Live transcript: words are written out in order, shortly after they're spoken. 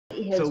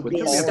has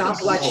been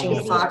stop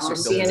watching Fox or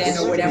CNN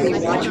or whatever you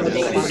watch all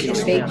day watching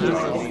fake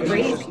news.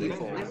 Great.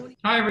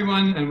 Hi,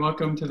 everyone, and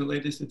welcome to the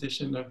latest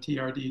edition of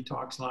TRD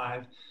Talks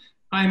Live.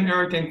 I'm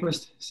Eric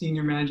Enquist,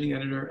 Senior Managing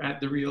Editor at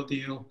The Real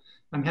Deal.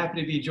 I'm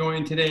happy to be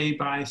joined today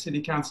by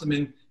City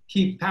Councilman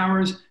Keith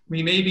Powers.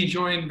 We may be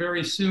joined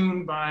very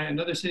soon by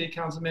another City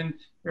Councilman,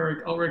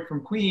 Eric Ulrich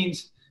from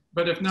Queens,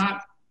 but if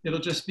not, it'll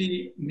just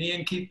be me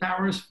and Keith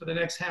Powers for the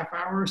next half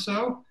hour or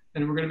so,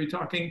 and we're going to be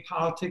talking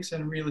politics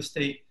and real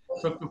estate.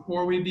 But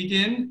before we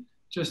begin,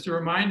 just a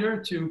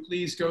reminder to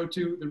please go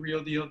to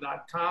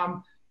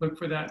therealdeal.com, look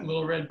for that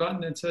little red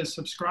button that says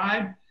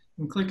subscribe,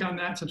 and click on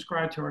that,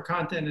 subscribe to our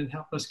content, and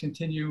help us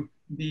continue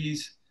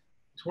these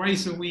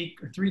twice a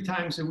week or 3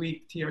 times a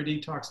week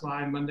TRD Talks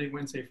Live, Monday,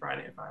 Wednesday,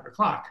 Friday at 5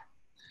 o'clock.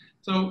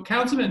 So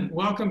Councilman,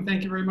 welcome.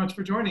 Thank you very much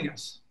for joining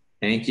us.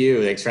 Thank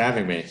you. Thanks for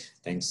having me.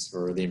 Thanks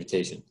for the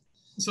invitation.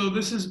 So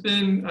this has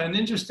been an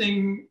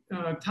interesting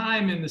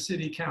time in the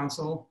City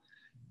Council.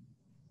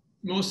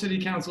 Most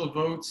City Council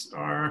votes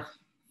are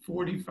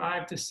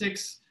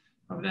 45-6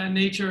 of that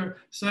nature.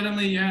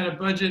 Suddenly you had a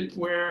budget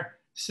where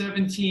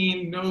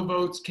 17 no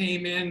votes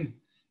came in.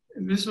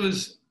 And this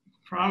was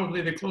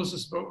probably the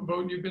closest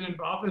vote you've been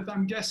involved with,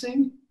 I'm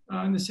guessing,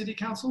 in the City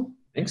Council?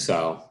 I think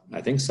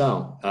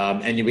so.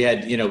 And we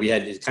had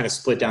it kind of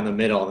split down the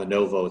middle on the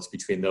no votes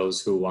between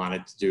those who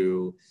wanted to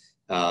do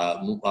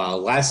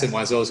less and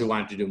those who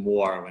wanted to do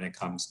more when it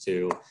comes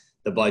to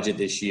the budget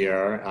this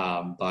year.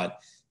 But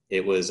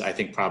it was, I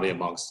think, probably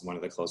amongst one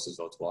of the closest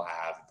votes we'll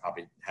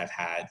probably have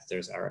had.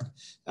 There's Eric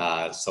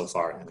so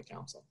far in the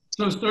council.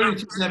 So it's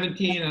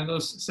 32-17, and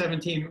those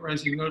 17,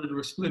 as you noted,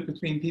 were split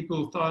between people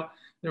who thought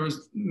there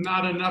was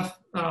not enough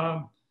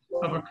of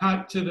a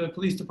cut to the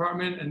police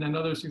department, and then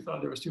others who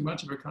thought there was too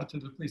much of a cut to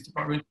the police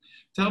department.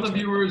 Tell the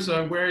viewers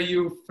where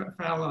you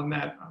fell on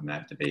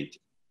that debate.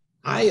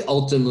 I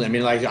ultimately,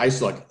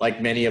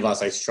 like many of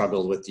us, I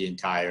struggled with the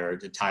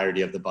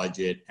entirety of the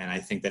budget. And I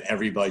think that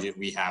every budget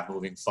we have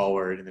moving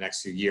forward in the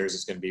next few years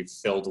is going to be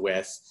filled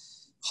with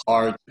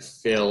hard to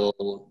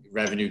fill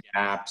revenue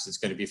gaps. It's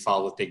going to be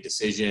followed with big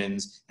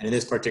decisions. And in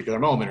this particular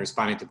moment,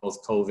 responding to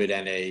both COVID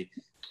and a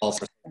call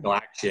for special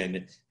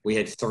action, we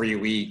had 3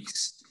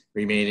 weeks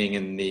remaining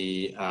in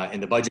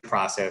the budget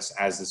process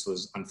as this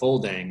was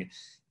unfolding.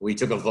 We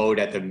took a vote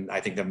at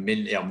the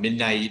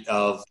midnight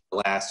of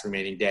the last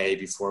remaining day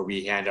before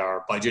we hand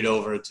our budget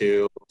over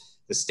to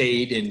the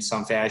state in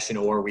some fashion,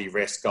 or we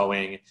risk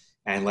going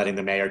and letting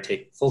the mayor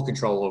take full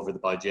control over the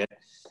budget.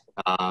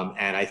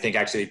 And I think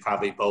actually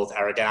probably both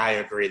Eric and I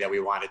agree that we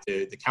wanted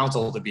the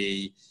council to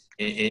be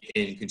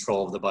in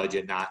control of the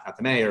budget, not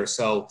the mayor.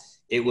 So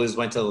it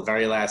went to the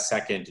very last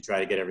second to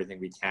try to get everything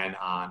we can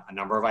on a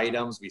number of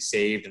items. We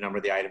saved a number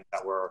of the items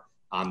that were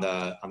on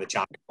the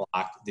chopping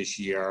block this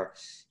year.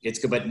 It's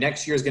good, but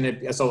next year is going to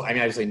be,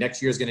 obviously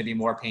next year is going to be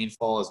more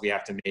painful as we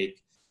have to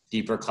make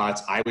deeper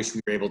cuts. I wish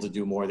we were able to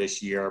do more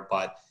this year,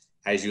 but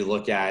as you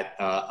look at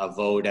a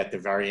vote at the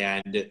very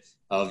end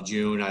of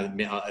June,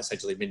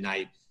 essentially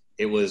midnight,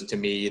 it was to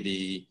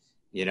me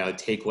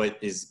take what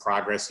is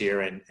progress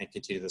here and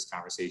continue this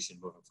conversation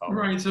moving forward.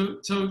 Right.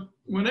 So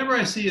whenever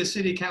I see a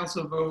City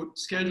Council vote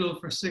scheduled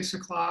for 6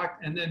 o'clock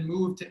and then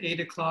move to 8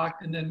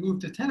 o'clock and then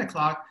move to 10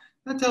 o'clock,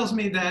 that tells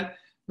me that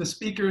the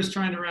speaker is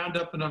trying to round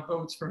up enough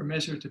votes for a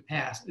measure to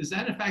pass. Is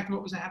that in fact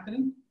what was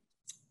happening?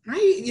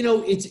 I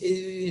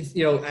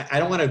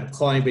don't want to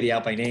call anybody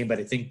out by name, but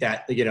I think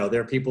that,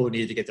 there are people who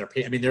need to get their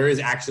pay. There is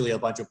actually a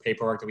bunch of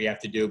paperwork that we have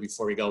to do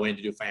before we go in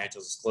to do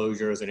financial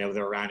disclosures. I know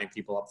they're rounding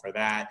people up for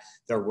that.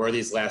 There were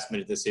these last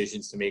minute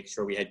decisions to make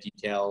sure we had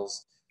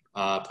details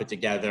put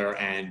together.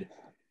 And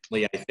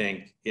I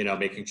think,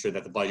 making sure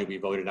that the budget we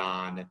voted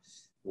on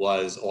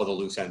was all the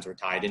loose ends were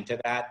tied into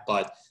that.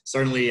 But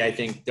certainly I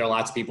think there are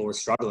lots of people who were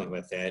struggling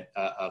with it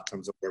in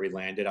terms of where we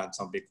landed on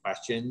some big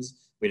questions.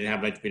 We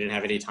didn't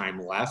have any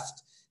time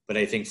left, but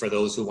I think for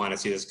those who want to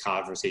see this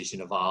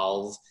conversation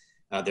evolve,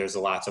 there's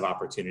lots of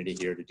opportunity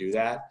here to do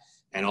that.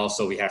 And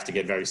also we have to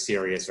get very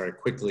serious very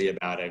quickly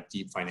about a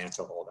deep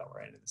financial hole that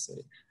we're in the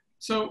city.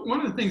 So one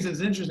of the things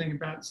that's interesting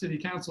about City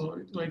Council,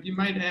 like you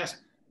might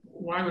ask,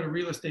 why would a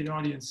real estate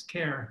audience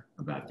care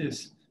about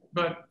this?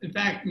 But in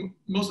fact,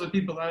 most of the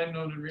people that I've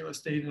known in real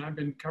estate, and I've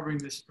been covering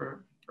this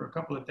for a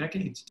couple of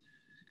decades,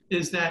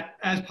 is that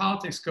as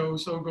politics go,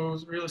 so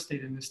goes real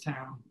estate in this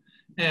town.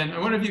 And I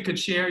wonder if you could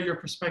share your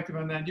perspective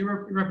on that. You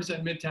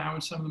represent Midtown,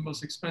 which is some of the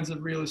most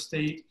expensive real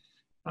estate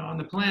on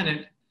the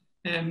planet.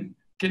 And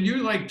can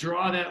you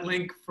draw that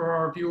link for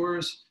our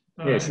viewers?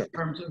 Yeah, sure. In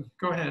terms of,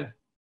 go ahead.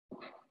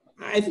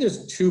 I think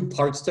there's 2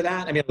 parts to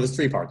that. There's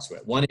 3 parts to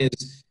it. One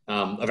is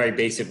a very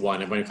basic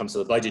one when it comes to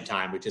the budget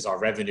time, which is our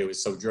revenue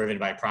is so driven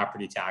by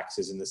property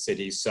taxes in the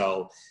city.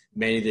 So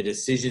many of the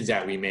decisions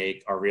that we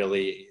make are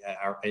really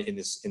in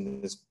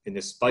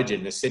this budget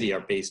in the city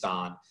are based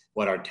on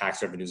what our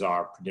tax revenues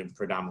are,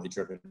 predominantly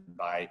driven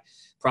by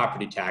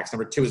property tax.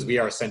 Number 2 is we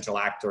are a central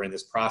actor in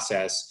this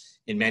process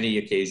in many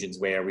occasions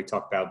where we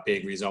talk about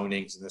big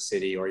rezonings in the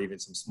city or even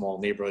some small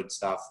neighborhood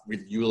stuff,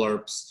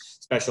 ULURPs,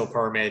 special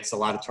permits, a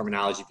lot of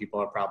terminology people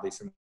are probably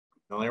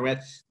familiar with,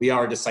 we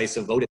are a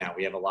decisive vote in that.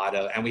 We have a lot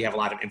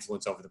of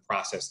influence over the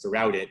process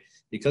throughout it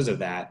because of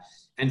that.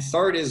 And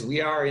third is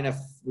we are in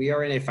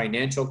a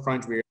financial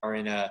crunch. We are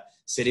in a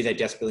city that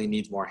desperately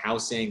needs more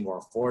housing,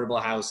 more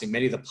affordable housing.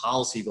 Many of the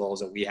policy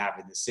goals that we have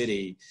in the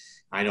city,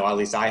 I know at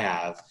least I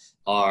have,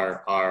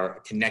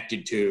 are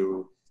connected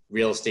to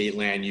real estate,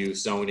 land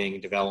use, zoning,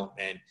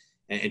 development,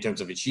 in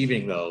terms of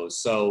achieving those.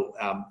 So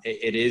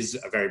it is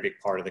a very big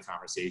part of the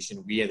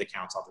conversation. We as the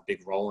council have a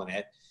big role in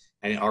it.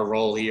 And our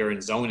role here in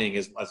zoning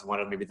is one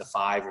of maybe the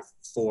 5 or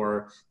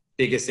 4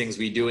 biggest things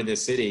we do in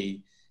this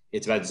city.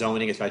 It's about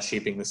zoning, it's about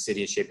shaping the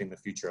city and shaping the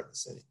future of the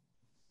city.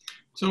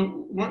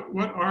 So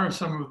what are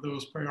some of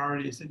those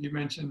priorities that you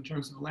mentioned in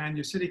terms of land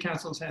use? City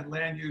councils had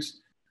land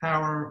use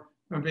power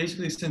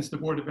basically since the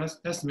Board of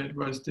Estimate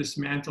was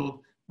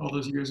dismantled all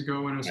those years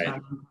ago when it was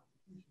founded.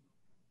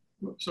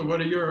 So what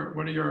are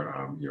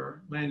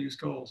your land use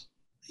goals?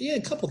 Yeah,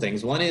 a couple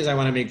things. One is I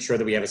want to make sure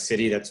that we have a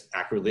city that's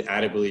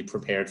adequately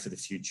prepared for the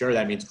future.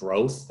 That means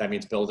growth. That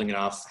means building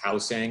enough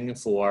housing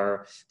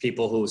for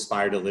people who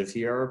aspire to live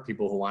here,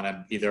 people who want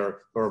to either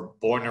who are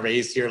born and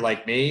raised here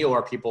like me,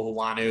 or people who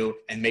want to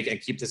and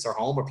keep this their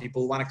home, or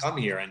people who want to come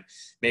here and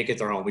make it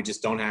their own. We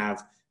just don't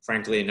have,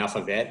 frankly, enough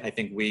of it. I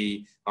think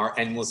we are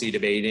endlessly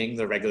debating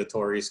the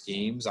regulatory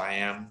schemes. I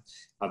am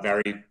a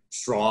very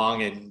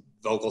strong and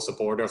vocal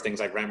supporter of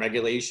things like rent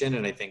regulation,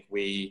 and I think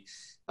we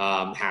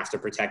have to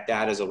protect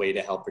that as a way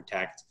to help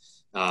protect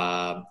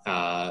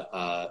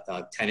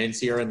tenants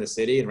here in the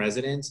city and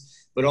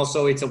residents. But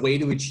also it's a way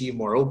to achieve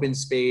more open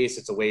space.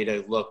 It's a way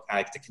to look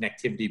at the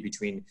connectivity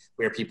between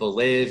where people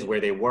live,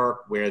 where they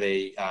work, where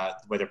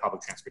their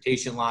public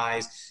transportation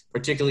lies,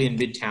 particularly in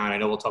Midtown. I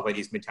know we'll talk about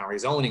East Midtown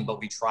rezoning, but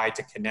we try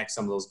to connect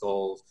some of those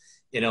goals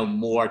in a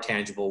more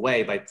tangible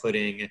way by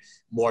putting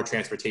more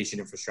transportation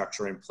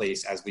infrastructure in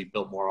place as we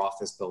build more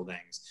office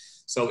buildings.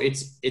 So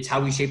it's how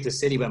we shape the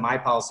city, but my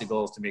policy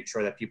goal is to make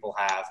sure that people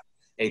have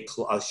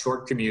a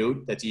short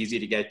commute that's easy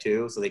to get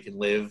to so they can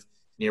live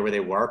near where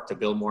they work, to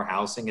build more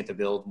housing and to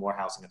build more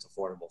housing that's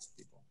affordable for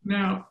people.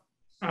 Now,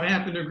 I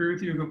happen to agree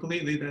with you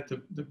completely that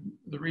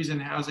the reason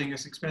housing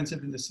is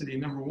expensive in the city,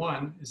 number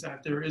one, is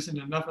that there isn't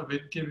enough of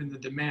it given the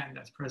demand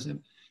that's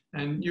present.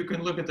 And you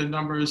can look at the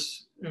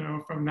numbers,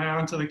 from now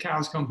until the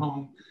cows come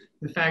home.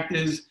 The fact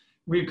is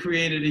we've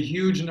created a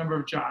huge number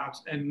of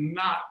jobs and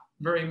not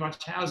very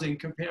much housing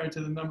compared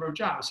to the number of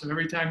jobs. So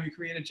every time you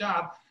create a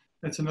job,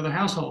 that's another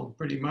household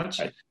pretty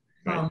much.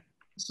 Right.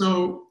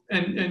 So,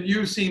 and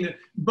you've seen it,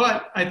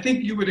 but I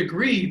think you would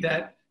agree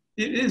that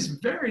it is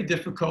very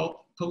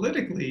difficult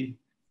politically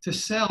to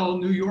sell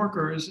New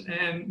Yorkers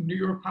and New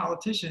York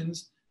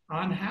politicians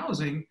on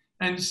housing.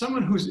 And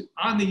someone who's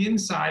on the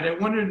inside, I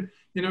wondered,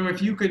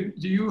 if you could,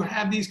 do you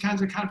have these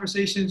kinds of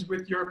conversations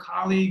with your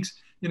colleagues?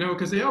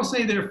 Because they all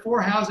say they're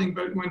for housing,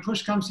 but when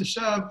push comes to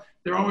shove,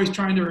 they're always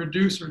trying to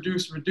reduce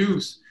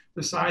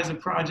the size of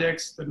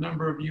projects, the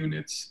number of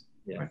units.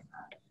 Yeah. Like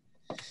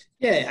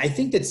Yeah, I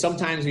think that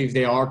sometimes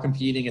they are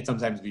competing, and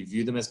sometimes we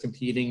view them as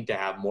competing to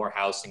have more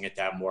housing and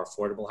to have more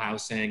affordable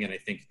housing. And I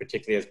think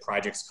particularly as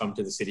projects come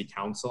to the city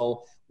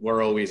council,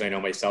 we're always, I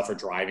know myself, are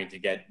driving to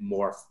get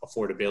more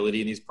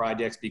affordability in these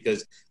projects,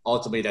 because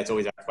ultimately that's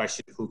always a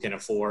question of who can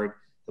afford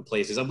the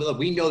places. Look,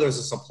 we know there's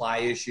a supply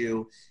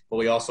issue, but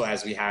we also,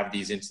 as we have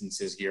these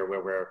instances here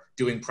where we're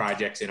doing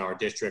projects in our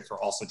district, we're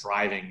also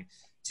driving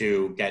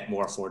to get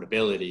more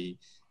affordability.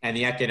 And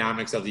the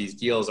economics of these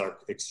deals are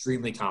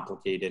extremely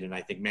complicated. And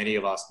I think many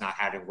of us, not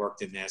having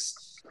worked in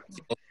this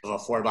field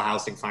of affordable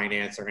housing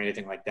finance or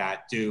anything like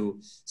that,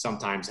 do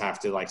sometimes have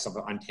to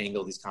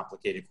untangle these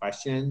complicated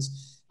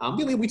questions. We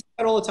talk about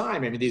it all the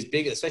time. I mean,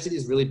 especially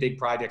these really big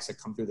projects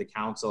that come through the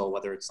council,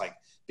 whether it's like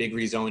big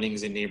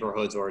rezonings in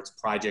neighborhoods or it's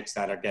projects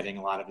that are getting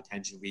a lot of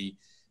attention. We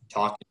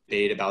talk and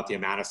debate about the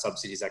amount of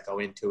subsidies that go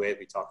into it.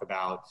 We talk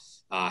about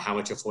how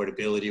much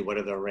affordability, what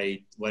are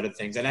the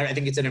things. And I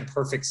think it's an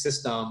imperfect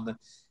system.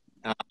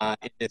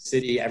 In the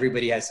city,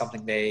 everybody has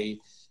something they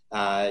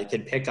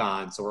can pick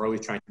on, so we're always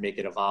trying to make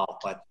it evolve.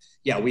 But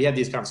yeah, we have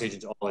these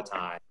conversations all the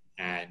time,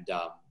 and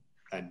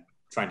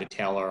trying to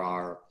tailor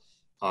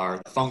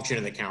our function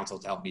of the council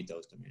to help meet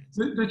those demands.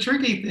 The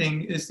tricky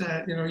thing is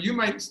that you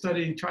might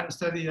try to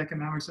study the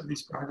economics of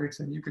these projects,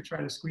 and you could try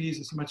to squeeze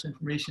as much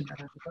information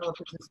out of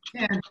developers as you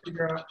can to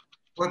figure out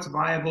what's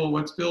viable,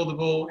 what's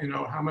buildable,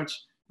 how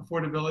much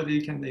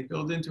affordability can they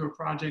build into a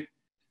project.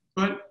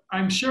 But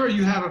I'm sure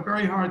you have a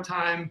very hard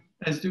time,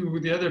 as do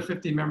the other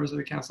 50 members of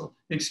the council,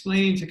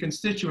 explaining to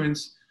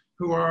constituents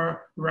who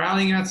are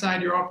rallying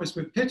outside your office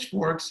with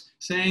pitchforks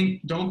saying,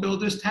 don't build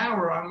this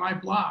tower on my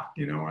block,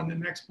 on the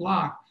next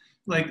block.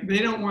 Like, they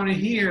don't want to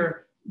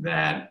hear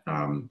that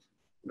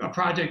a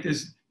project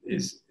is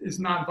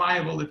not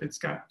viable if it's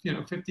got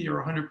 50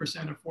 or 100%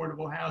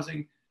 affordable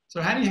housing. So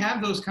how do you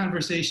have those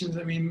conversations?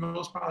 I mean,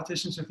 most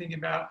politicians are thinking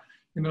about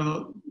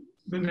the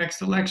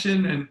next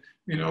election and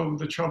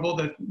the trouble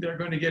that they're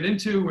going to get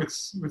into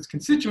with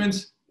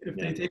constituents if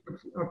they take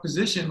a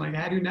position. Like,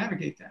 how do you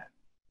navigate that?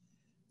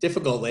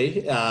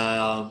 Difficultly.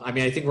 I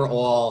mean, I think we're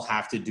all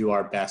have to do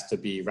our best to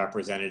be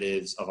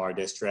representatives of our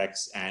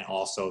districts and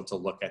also to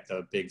look at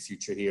the big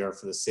future here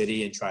for the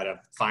city and try to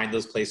find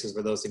those places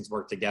where those things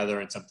work together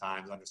and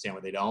sometimes understand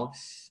where they don't.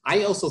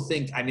 I also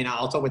think, I mean,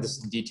 I'll talk about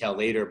this in detail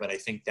later, but I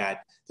think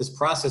that this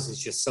process is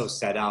just so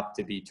set up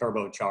to be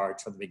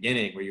turbocharged from the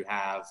beginning where you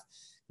have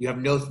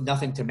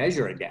nothing to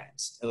measure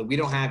against. We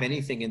don't have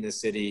anything in the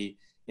city,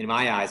 in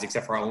my eyes,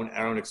 except for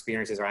our own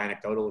experiences, our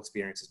anecdotal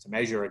experiences to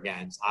measure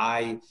against.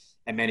 I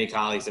and many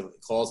colleagues have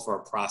called for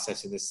a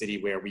process in the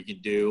city where we can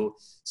do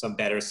some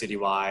better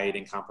citywide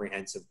and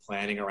comprehensive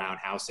planning around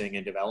housing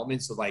and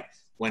development. So like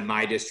when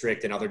my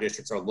district and other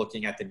districts are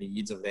looking at the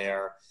needs of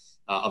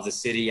of the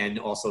city and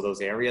also those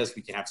areas,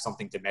 we can have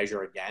something to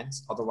measure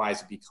against.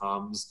 Otherwise it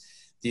becomes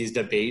these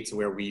debates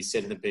where we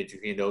sit in the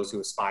between those who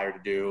aspire to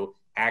do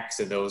X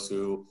and those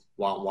who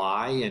want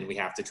Y, and we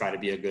have to try to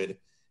be a good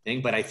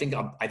thing. But I think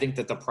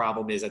that the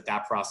problem is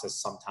that process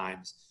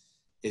sometimes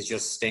is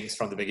just stinks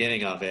from the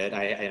beginning of it.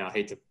 I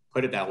hate to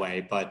put it that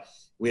way, but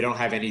we don't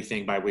have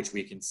anything by which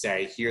we can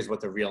say, here's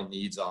what the real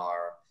needs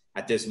are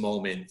at this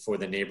moment for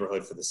the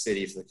neighborhood, for the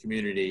city, for the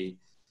community,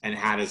 and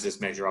how does this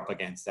measure up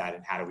against that,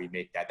 and how do we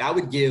make that? That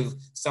would give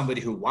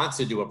somebody who wants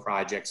to do a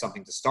project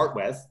something to start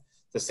with,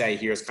 to say,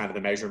 here's kind of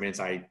the measurements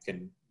I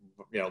can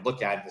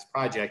look at in this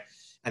project,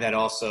 and that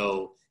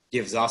also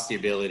gives us the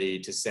ability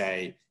to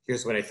say,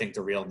 here's what I think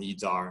the real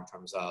needs are in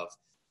terms of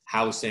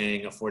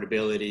housing,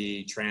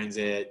 affordability,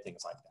 transit,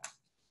 things like that.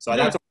 So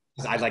that's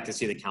what I'd like to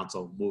see the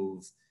council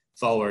move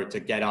forward to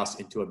get us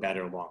into a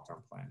better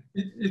long-term plan.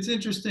 It's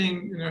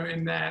interesting,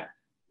 in that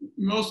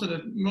most of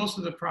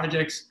the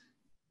projects,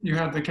 you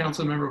have the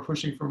council member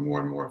pushing for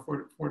more and more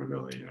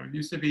affordability. It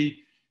used to be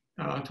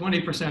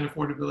 20%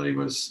 affordability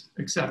was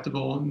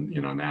acceptable, and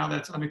now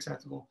that's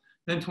unacceptable.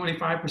 Then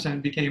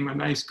 25% became a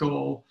nice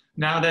goal.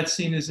 Now that's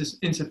seen as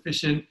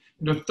insufficient.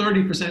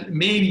 30%,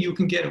 maybe you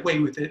can get away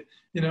with it,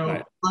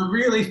 right. But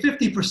really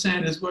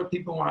 50% is what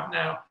people want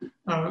now.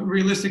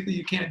 Realistically,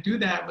 you can't do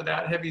that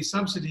without heavy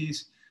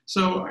subsidies.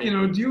 So,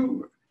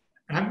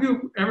 have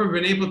you ever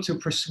been able to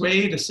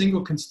persuade a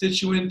single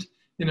constituent,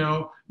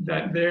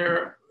 that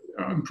their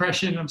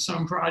impression of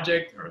some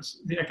project or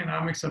the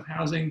economics of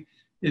housing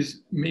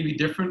is maybe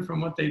different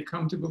from what they've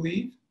come to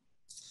believe?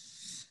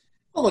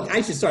 Well, look,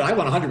 I should start. I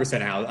want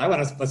 100% housing. I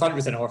want 100%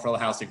 affordable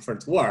housing for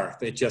its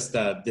worth. It just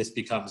this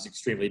becomes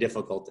extremely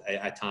difficult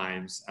at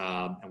times.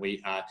 And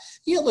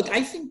look,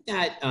 I think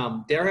that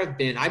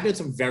I've been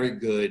some very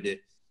good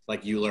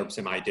ULURPs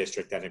in my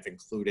district that have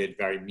included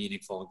very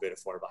meaningful and good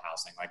affordable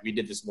housing. Like we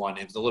did this one.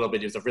 It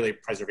was a really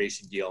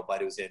preservation deal,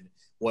 but it was in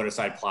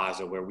Waterside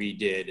Plaza where we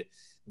did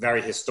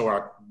very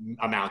historic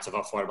amounts of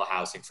affordable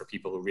housing for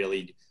people who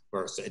really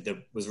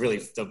the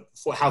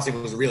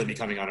housing was really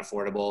becoming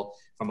unaffordable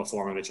from a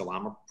former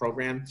Mitchell-Lama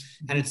program.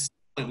 And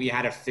we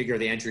had to figure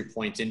the entry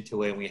points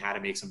into it, and we had to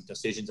make some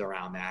decisions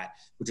around that,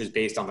 which was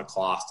based on the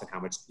cost and how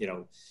much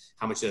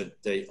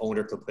the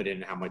owner could put in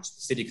and how much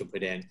the city could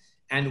put in.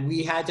 And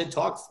we had to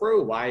talk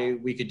through why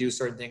we could do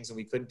certain things and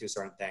we couldn't do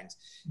certain things.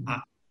 Mm-hmm.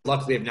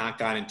 Luckily, I've not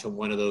gotten to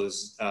one of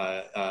those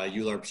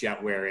ULURPs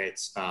yet where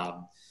it's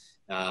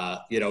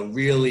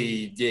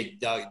really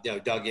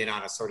dug in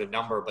on a sort of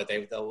number, but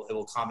it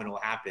will come and it will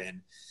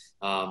happen.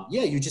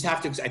 You just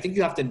have to, I think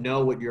you have to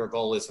know what your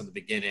goal is from the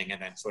beginning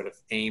and then sort of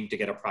aim to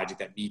get a project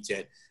that meets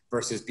it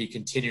versus be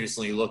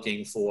continuously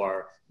looking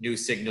for new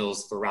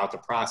signals throughout the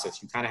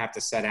process. You kind of have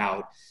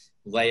to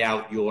lay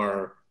out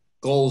your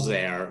goals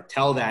there,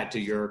 tell that to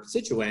your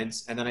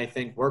constituents, and then I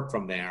think work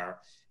from there.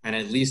 And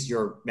at least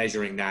you're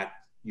measuring that,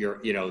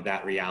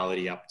 that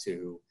reality up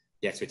to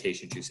the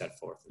expectations you set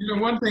forth.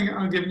 One thing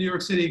I'll give New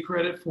York City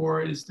credit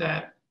for is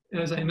that,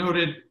 as I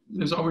noted,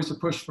 there's always a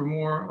push for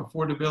more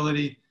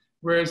affordability,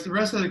 whereas the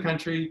rest of the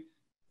country,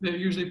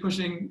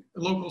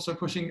 locals are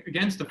pushing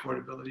against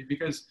affordability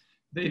because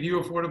they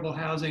view affordable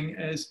housing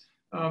as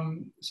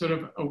sort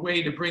of a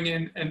way to bring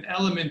in an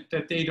element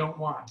that they don't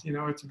want.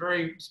 It's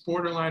very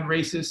borderline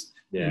racist.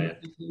 Yeah.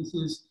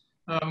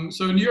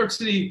 So New York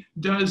City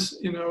does,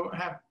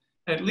 have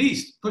at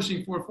least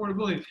pushing for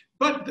affordability.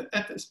 But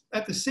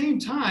at the same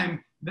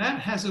time, that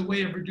has a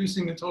way of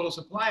reducing the total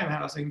supply of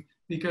housing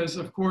because,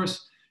 of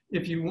course,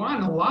 if you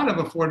want a lot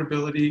of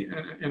affordability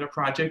in a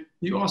project,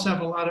 you also have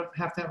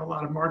to have a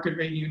lot of market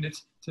rate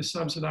units to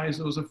subsidize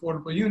those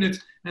affordable units.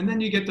 And then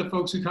you get the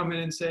folks who come in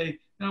and say,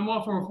 I'm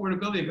all for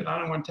affordability, but I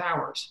don't want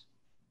towers.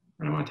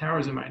 I don't want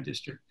towers in my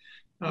district.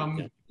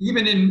 I'm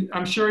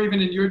sure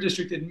even in your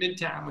district in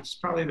Midtown, which is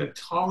probably the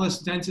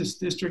tallest,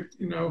 densest district,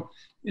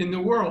 in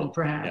the world,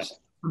 perhaps. Yeah.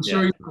 I'm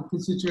sure you have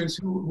constituents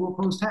who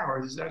oppose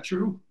towers. Is that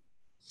true?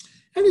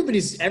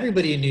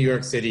 Everybody in New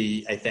York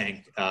City, I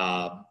think,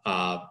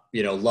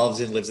 loves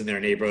and lives in their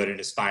neighborhood and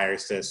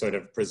aspires to sort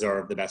of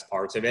preserve the best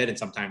parts of it. And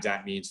sometimes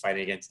that means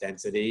fighting against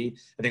density.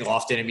 I think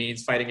often it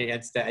means fighting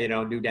against,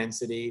 new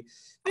density.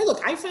 I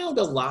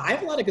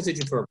have a lot of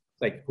constituents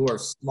who are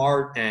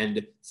smart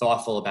and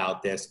thoughtful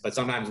about this, but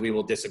sometimes we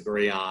will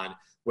disagree on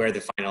where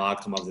the final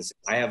outcome of this is.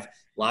 I have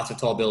lots of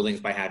tall buildings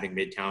by having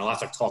Midtown,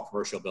 lots of tall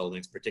commercial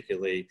buildings,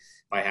 particularly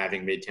by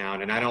having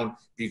Midtown. And I don't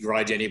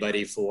begrudge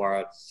anybody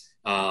for,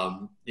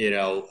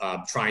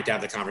 trying to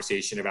have the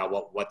conversation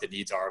about what the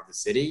needs are of the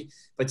city.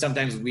 But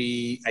sometimes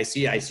we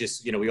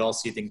all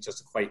see things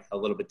just quite a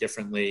little bit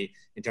differently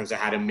in terms of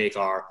how to make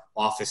our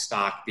office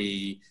stock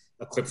be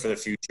equipped for the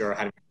future,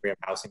 how to create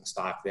housing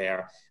stock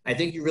there. I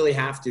think you really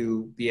have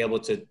to be able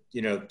to,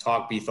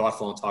 be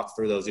thoughtful and talk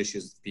through those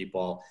issues with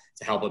people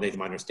to help make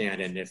them understand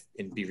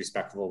and be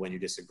respectful when you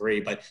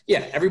disagree. But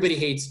yeah, everybody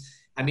hates.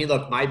 I mean,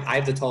 look, I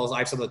have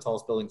some of the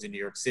tallest buildings in New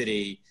York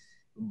City,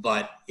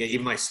 but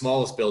even my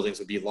smallest buildings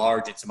would be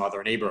large in some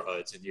other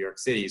neighborhoods in New York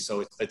City.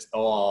 So it's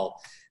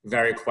all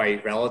very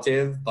quite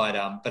relative. But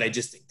I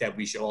just think that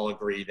we should all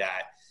agree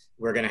that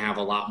we're going to have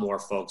a lot more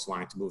folks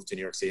wanting to move to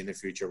New York City in the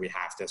future. We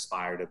have to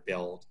aspire to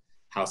build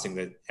housing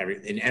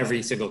in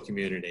every single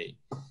community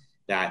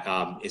that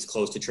is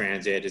close to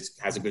transit,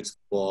 has a good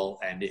school,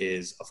 and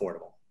is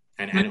affordable.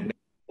 And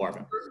more of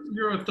it.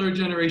 You're a third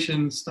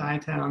generation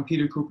Stuytown,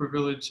 Peter Cooper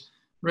Village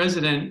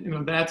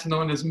resident. That's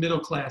known as middle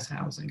class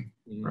housing,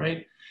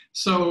 right?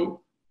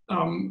 So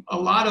a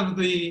lot of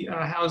the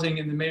housing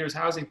in the mayor's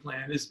housing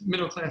plan is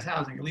middle class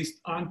housing, at least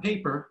on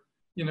paper.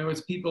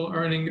 It's people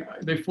earning,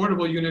 the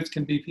affordable units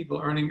can be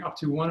people earning up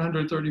to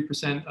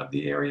 130% of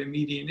the area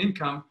median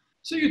income.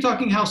 So you're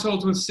talking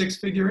households with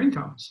 6-figure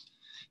incomes.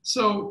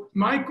 So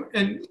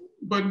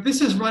but this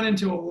has run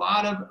into a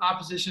lot of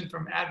opposition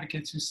from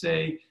advocates who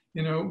say,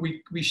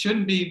 we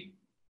shouldn't be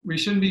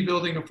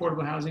building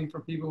affordable housing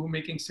for people who are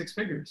making 6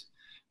 figures.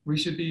 We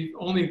should be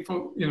only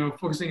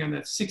focusing on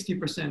that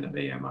 60% of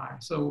AMI.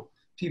 So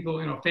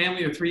people,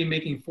 family of 3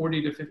 making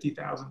 $40,000 to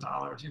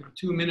 $50,000,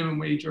 2 minimum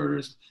wage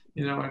earners,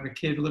 and a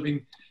kid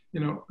living,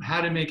 how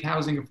to make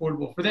housing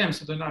affordable for them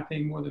so they're not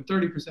paying more than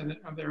 30%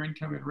 of their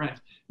income in rent.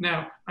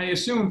 Now, I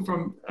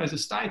assume as a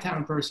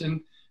Stuytown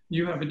person,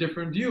 you have a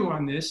different view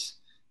on this.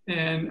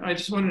 And I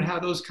just wondered how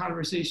those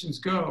conversations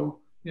go,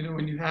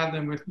 when you have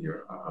them with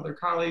your other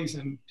colleagues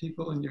and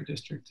people in your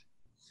district.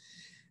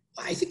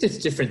 I think that's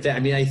different.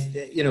 I mean,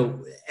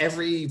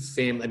 every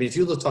family, if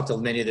you talk to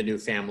many of the new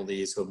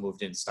families who have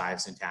moved into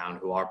Stuyvesant town,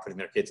 who are putting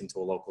their kids into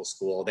a local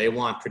school, they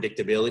want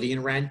predictability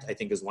in rent, I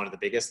think is one of the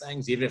biggest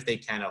things, even if they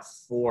can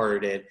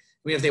afford it.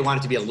 Even if they want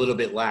it to be a little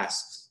bit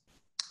less,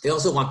 they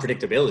also want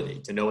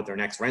predictability to know what their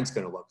next rent's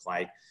going to look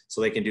like so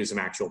they can do some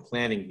actual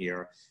planning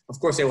here. Of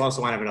course, they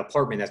also want to have an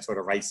apartment that's sort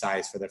of right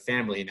size for their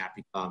family, and that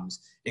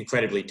becomes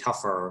incredibly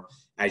tougher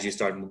as you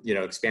start,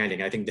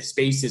 expanding. I think the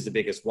space is the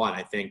biggest one.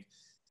 I think,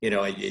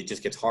 it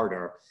just gets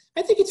harder.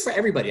 I think it's for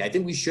everybody. I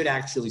think we should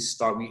actually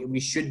start, we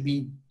should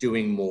be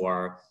doing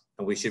more,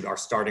 and our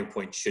starting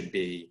point should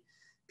be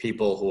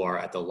people who are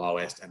at the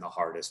lowest and the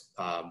hardest,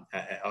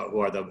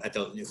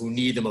 who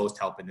need the most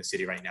help in the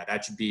city right now.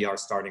 That should be our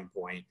starting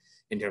point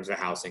in terms of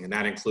housing. And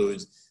that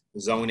includes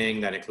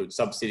zoning, that includes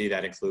subsidy,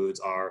 that includes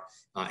our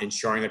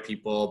ensuring that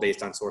people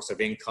based on source of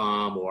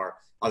income or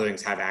other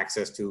things have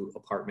access to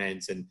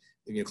apartments, and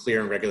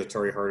clearing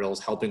regulatory hurdles,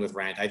 helping with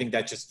rent. I think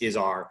that just is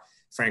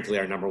frankly,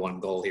 our number one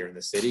goal here in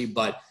the city.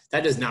 But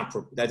that does not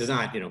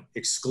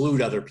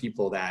exclude other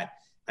people that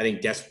I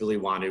think desperately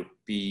want to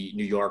be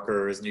New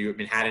Yorkers,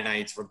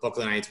 Manhattanites, or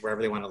Brooklynites,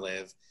 wherever they want to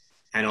live,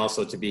 and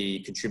also to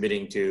be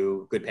contributing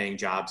to good paying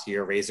jobs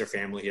here, raise their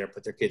family here,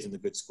 put their kids in the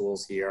good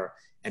schools here,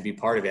 and be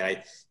part of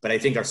it. But I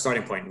think our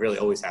starting point really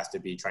always has to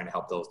be trying to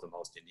help those the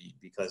most in need,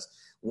 because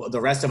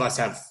the rest of us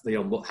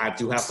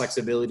do have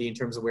flexibility in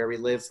terms of where we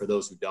live. For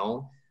those who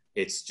don't,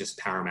 it's just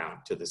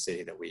paramount to the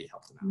city that we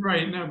help them out.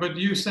 Right. No, but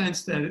you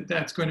sense that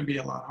that's going to be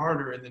a lot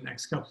harder in the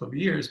next couple of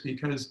years,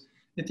 because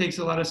it takes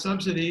a lot of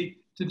subsidy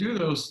to do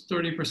those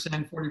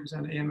 30%,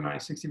 40% AMI,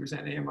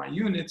 60% AMI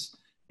units,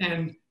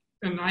 and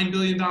 $9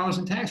 billion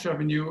in tax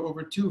revenue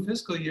over 2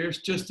 fiscal years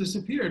just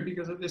disappeared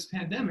because of this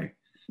pandemic.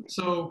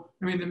 So,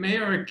 the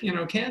mayor,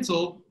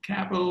 canceled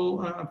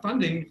capital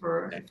funding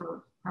for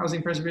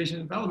housing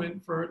preservation and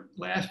development for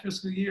last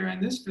fiscal year and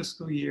this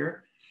fiscal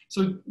year.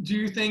 So do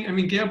you think,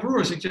 Gail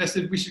Brewer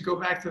suggested we should go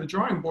back to the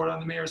drawing board on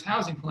the mayor's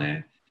housing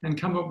plan and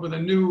come up with a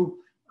new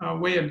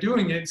way of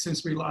doing it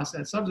since we lost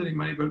that subsidy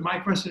money. But my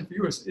question for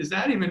you is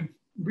that even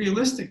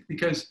realistic?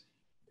 Because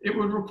it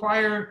would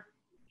require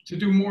to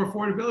do more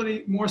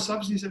affordability, more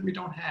subsidies that we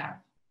don't have.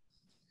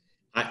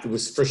 It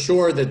was for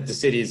sure that the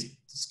city is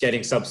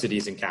getting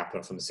subsidies and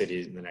capital from the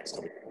city in the next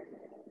couple of years,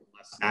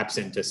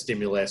 absent a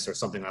stimulus or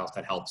something else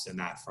that helps in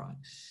that front.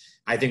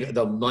 I think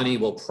the money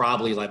will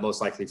probably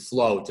most likely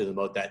flow to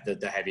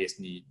the heaviest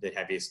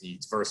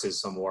needs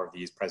versus some more of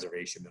these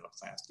preservation middle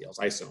class deals,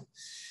 I assume.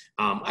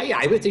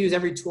 I would use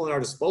every tool at our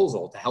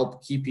disposal to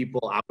help keep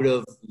people out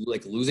of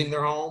losing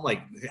their home.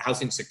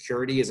 Housing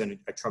security is a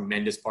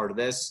tremendous part of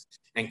this,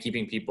 and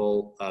keeping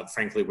people,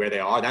 frankly, where they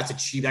are. That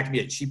can be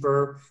a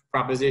cheaper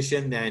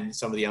proposition than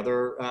some of the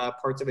other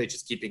parts of it.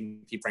 Just keeping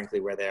people, frankly,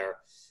 where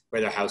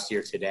they're housed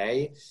here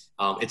today.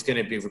 It's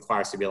going to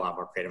require us to be a lot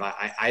more creative.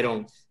 I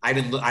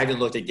haven't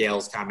looked at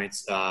Gail's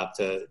comments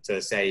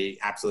to say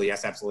absolutely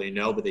yes, absolutely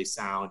no, but they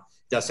sound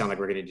does sound like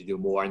we're going to need to do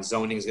more, and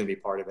zoning is going to be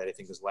part of it, I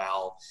think, as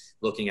well,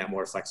 looking at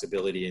more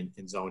flexibility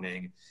in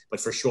zoning. But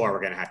for sure,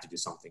 we're going to have to do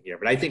something here.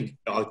 But I think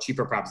a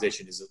cheaper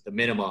proposition is the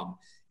minimum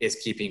is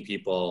keeping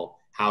people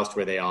housed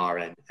where they are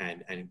and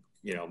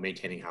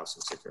maintaining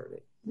housing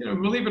security.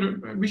 Believe it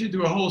or we should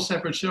do a whole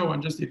separate show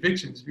on just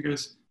evictions,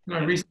 because I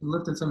recently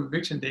looked at some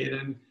eviction data,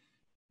 and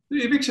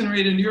the eviction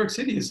rate in New York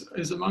City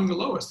is among the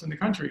lowest in the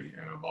country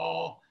of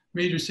all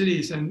major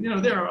cities. And,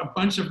 there are a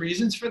bunch of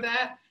reasons for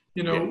that.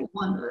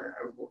 One,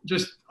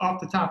 just off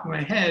the top of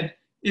my head,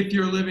 if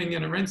you're living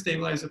in a rent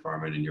stabilized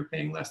apartment and you're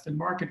paying less than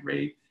market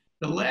rate,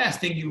 the last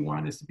thing you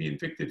want is to be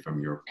evicted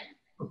from your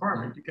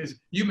apartment, because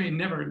you may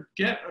never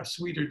get a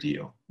sweeter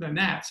deal than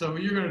that. So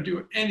you're going to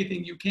do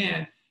anything you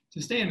can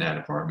to stay in that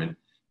apartment.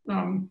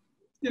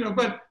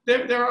 But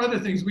there are other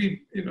things.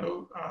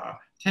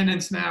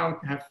 Tenants now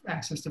have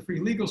access to free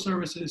legal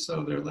services,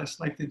 so they're less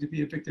likely to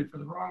be evicted for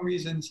the wrong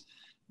reasons.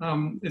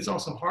 It's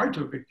also hard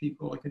to evict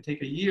people. It can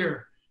take a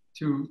year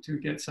to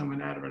get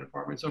someone out of an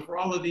apartment. So for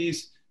all of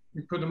these,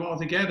 we put them all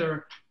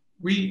together,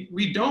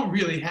 we don't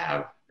really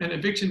have an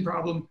eviction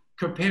problem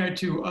compared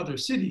to other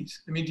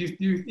cities. I mean, do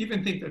you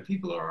even think that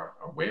people are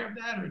aware of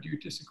that, or do you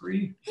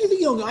disagree?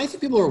 I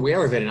think people are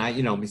aware of it,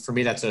 and for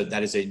me, that's a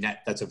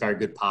very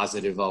good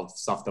positive of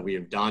stuff that we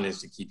have done, is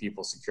to keep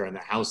people secure in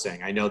their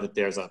housing. I know that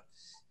there's a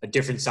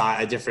different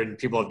side, different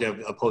people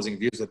have opposing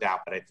views with that,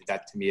 but I think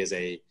that to me is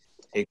a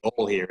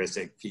goal here, is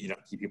to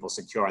keep people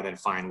secure and then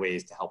find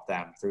ways to help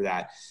them through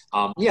that.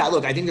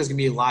 Look, I think there's gonna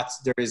be lots.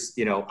 There is,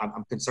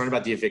 I'm concerned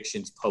about the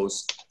evictions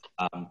post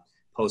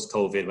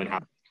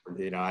COVID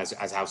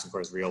as housing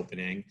court is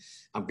reopening.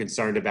 I'm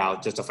concerned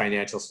about just the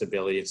financial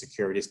stability and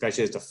security,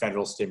 especially as the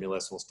federal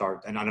stimulus will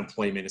start and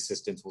unemployment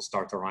assistance will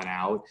start to run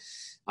out.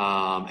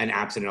 And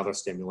absent another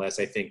stimulus,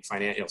 I think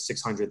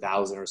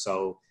 600,000 or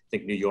so, I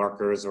think New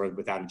Yorkers are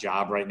without a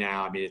job right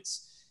now. I mean,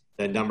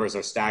 the numbers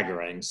are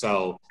staggering.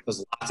 So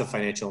there's lots of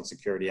financial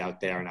insecurity out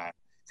there, and I'm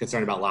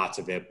concerned about lots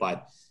of it.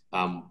 But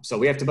so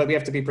we have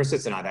to be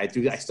persistent on it.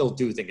 I still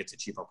do think it's a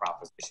cheaper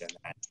proposition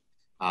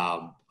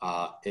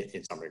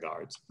in some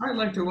regards. I'd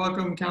like to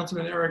welcome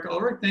Councilman Eric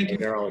Ulrich. Thank you.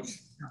 Eric.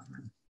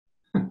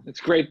 It's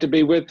great to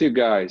be with you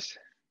guys.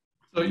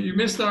 So you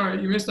missed our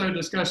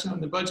discussion on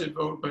the budget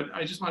vote, but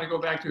I just want to go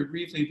back to it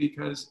briefly,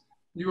 because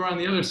you were on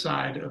the other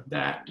side of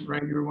that,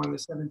 right? You were one of the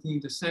 17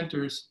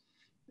 dissenters,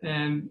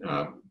 and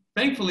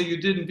thankfully you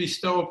didn't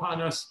bestow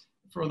upon us,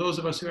 for those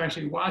of us who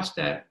actually watched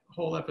that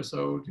whole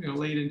episode,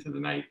 late into the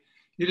night,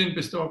 you didn't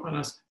bestow upon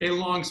us a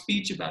long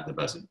speech about the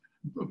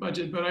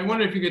budget. But I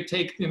wonder if you could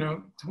take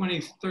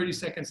 20, 30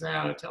 seconds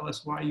now to tell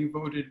us why you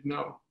voted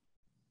no.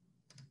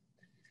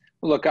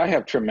 Look, I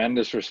have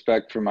tremendous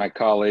respect for my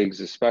colleagues,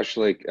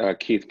 especially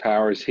Keith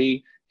Powers.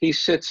 He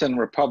sits in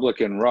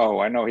Republican row.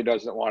 I know he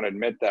doesn't want to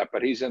admit that,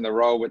 but he's in the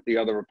row with the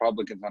other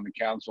Republicans on the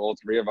council, all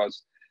three of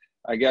us.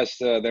 I guess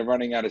they're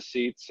running out of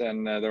seats,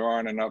 and there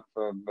aren't enough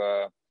of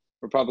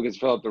Republicans to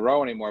fill up the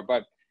row anymore.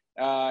 But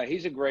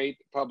he's a great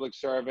public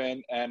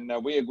servant, and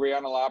we agree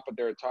on a lot, but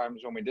there are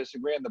times when we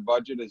disagree, and the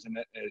budget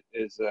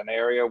is an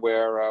area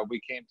where we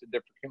came to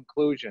different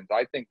conclusions.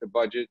 I think the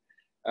budget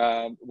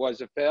was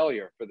a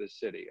failure for the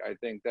city. I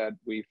think that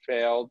we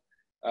failed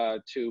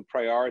to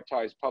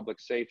prioritize public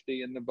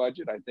safety in the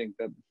budget. I think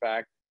that the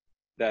fact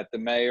that the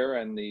mayor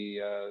and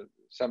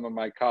some of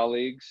my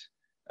colleagues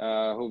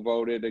who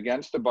voted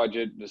against the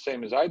budget, the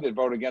same as I did,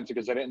 vote against it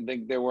because I didn't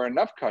think there were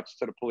enough cuts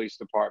to the police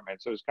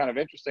department. So it's kind of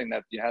interesting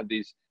that you had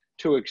these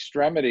two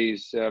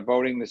extremities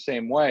voting the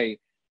same way.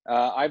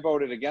 I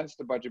voted against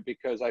the budget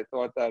because I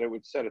thought that it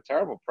would set a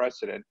terrible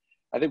precedent.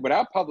 I think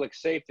without public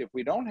safety, if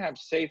we don't have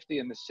safety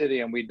in the city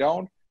and we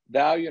don't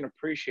value and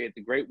appreciate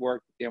the great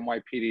work that the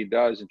NYPD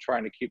does in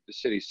trying to keep the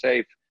city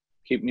safe,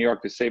 keep New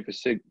York the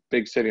safest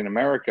big city in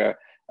America,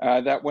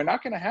 that we're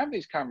not going to have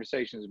these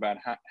conversations about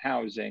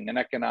housing and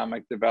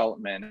economic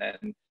development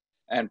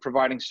and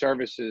providing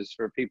services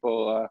for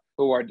people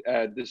who are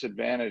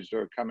disadvantaged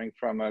or coming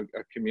from a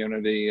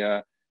community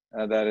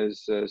that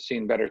has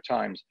seen better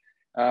times.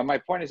 My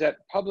point is that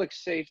public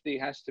safety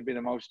has to be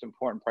the most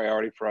important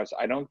priority for us.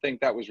 I don't think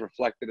that was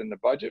reflected in the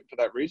budget. For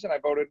that reason, I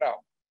voted no.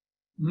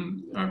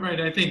 Mm-hmm. All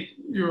right. I think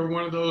you're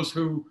one of those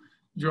who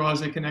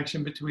draws a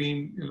connection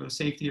between the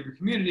safety of your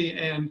community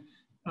and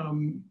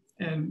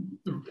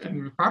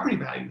the property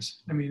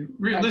values. I mean,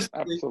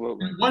 realistically,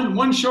 absolutely.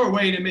 One sure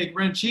way to make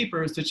rent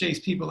cheaper is to chase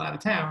people out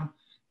of town,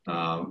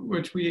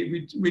 which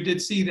we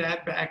did see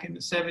that back in the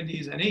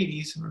 70s and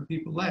 80s when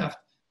people left.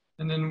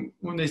 And then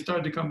when they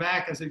started to come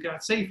back, as it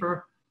got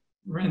safer,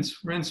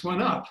 rents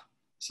went up.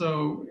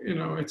 So,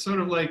 it's sort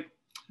of like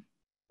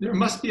there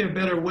must be a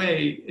better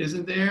way,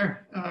 isn't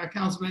there,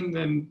 Councilman,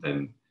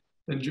 than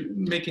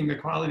making the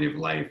quality of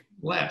life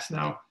less.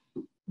 Now,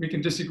 we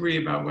can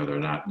disagree about whether or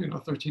not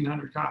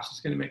 1,300 cops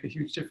is going to make a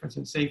huge difference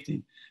in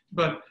safety.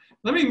 But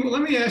let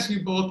me ask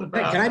you both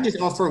about. Can I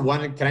just offer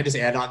one? Can I just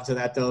add on to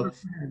that though?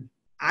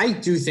 I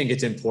do think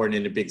it's important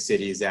in the big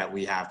cities that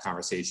we have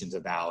conversations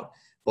about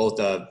both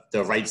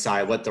the right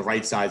side, what the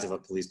right size of a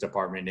police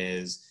department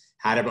is,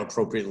 how to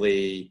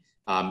appropriately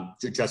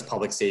just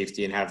public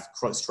safety and have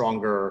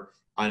stronger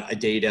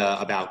data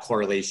about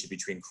correlation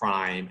between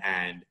crime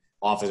and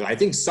officers. I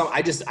think so.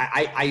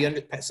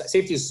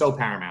 Safety is so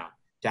paramount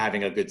to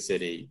having a good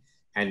city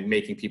and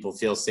making people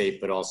feel safe,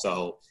 but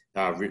also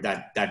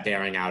that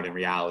bearing out in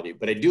reality.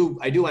 But I do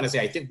want to say,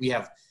 I think we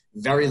have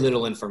very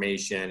little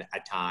information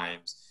at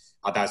times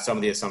about some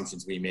of the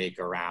assumptions we make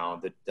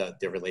around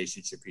the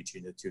relationship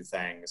between the two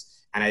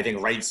things. And I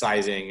think right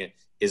sizing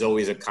is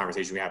always a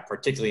conversation we have,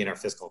 particularly in our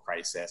fiscal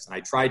crisis. And I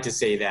tried to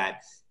say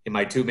that in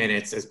my 2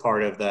 minutes as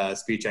part of the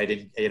speech. I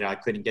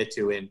couldn't get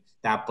to in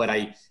that, but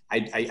I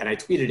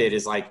tweeted it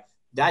as like,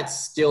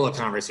 that's still a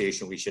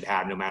conversation we should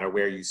have no matter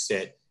where you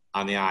sit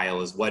on the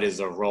aisle, is what is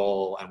the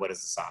role and what is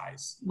the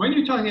size. When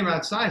you're talking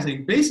about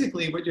sizing,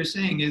 basically what you're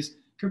saying is,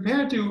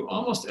 compared to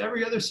almost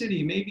every other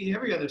city, maybe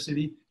every other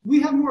city,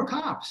 we have more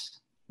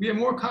cops. We have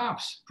more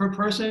cops per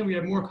person. We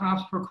have more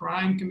cops per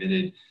crime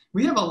committed.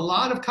 We have a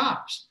lot of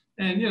cops.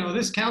 And,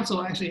 this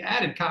council actually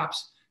added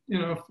cops,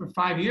 for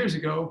 5 years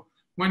ago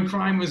when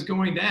crime was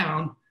going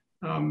down.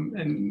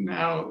 And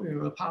now,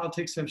 the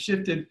politics have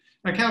shifted.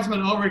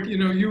 Councilman Ulrich,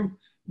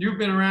 you've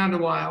been around a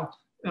while.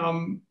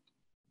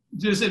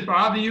 Does it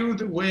bother you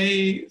the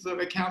way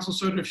the council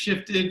sort of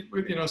shifted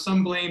with,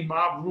 some blame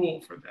mob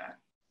rule for that?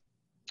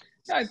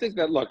 I think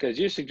that, look, as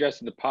you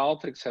suggested, the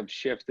politics have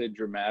shifted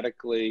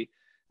dramatically.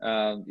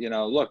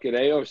 Look at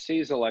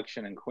AOC's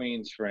election in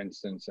Queens, for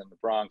instance, in the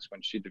Bronx,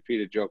 when she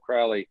defeated Joe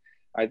Crowley.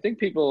 I think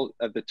people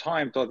at the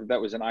time thought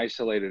that was an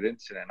isolated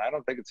incident. I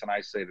don't think it's an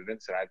isolated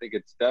incident. I think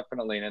it's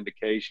definitely an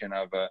indication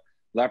of a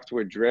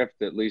leftward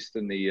drift, at least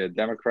in the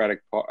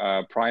Democratic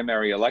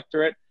primary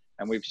electorate.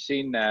 And we've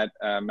seen that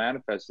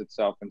manifest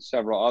itself in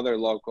several other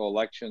local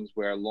elections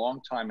where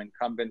longtime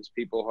incumbents,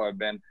 people who have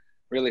been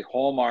really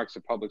hallmarks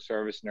of public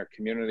service in their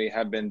community,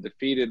 have been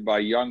defeated by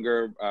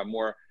younger,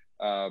 more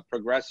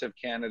progressive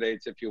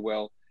candidates, if you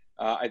will.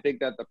 I think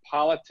that the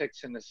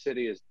politics in the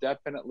city is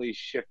definitely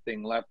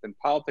shifting left. And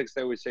politics,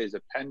 they always say, is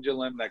a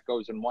pendulum that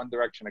goes in one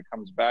direction and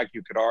comes back.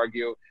 You could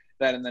argue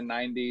that in the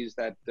 90s,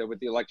 that with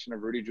the election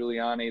of Rudy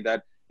Giuliani,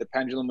 that the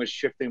pendulum was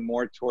shifting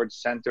more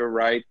towards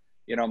center-right,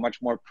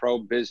 much more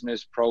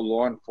pro-business,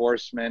 pro-law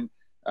enforcement,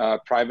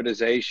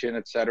 privatization,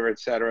 et cetera, et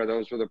cetera.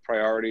 Those were the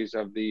priorities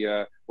of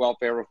the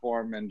welfare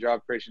reform and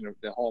job creation, of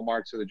the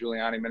hallmarks of the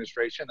Giuliani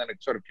administration. Then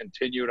it sort of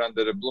continued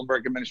under the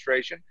Bloomberg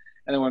administration.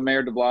 And then when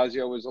Mayor de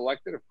Blasio was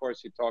elected, of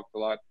course, he talked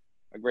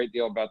a great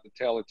deal about the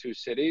tale of two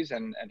cities.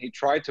 And he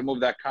tried to move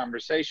that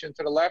conversation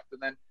to the left.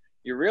 And then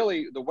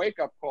the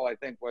wake-up call, I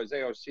think, was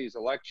AOC's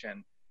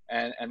election.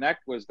 And that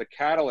was the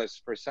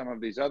catalyst for some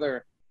of these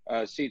other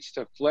seats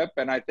to flip.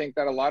 And I think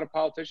that a lot of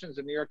politicians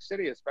in New York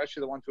City,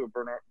 especially the ones who have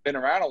been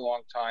around a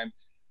long time,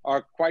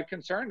 are quite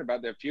concerned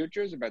about their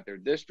futures, about their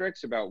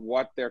districts, about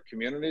what their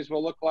communities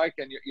will look like.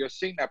 And you're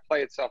seeing that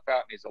play itself out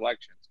in these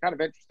elections. It's kind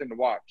of interesting to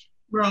watch.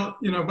 Well,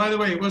 by the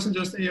way, it wasn't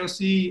just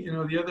AOC.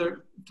 The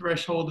other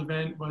threshold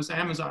event was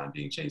Amazon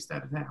being chased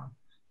out of town,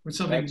 which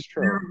something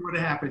never would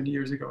have happened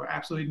years ago.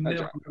 Absolutely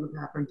never would have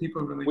happened.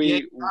 People were like,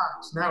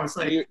 jobs. Now it's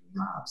like,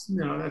 jobs.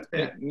 That's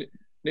bad.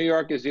 New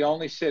York is the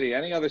only city.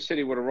 Any other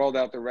city would have rolled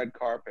out the red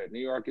carpet. New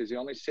York is the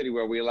only city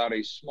where we allowed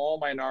a small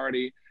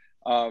minority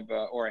of,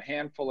 or a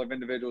handful of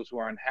individuals who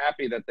are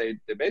unhappy that they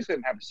basically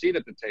didn't have a seat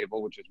at the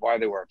table, which is why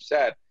they were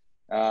upset.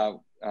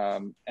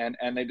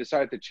 And they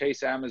decided to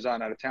chase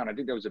Amazon out of town. I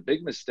think that was a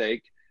big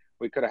mistake.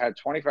 We could have had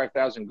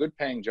 25,000 good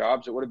paying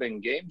jobs. It would have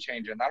been game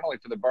changer, not only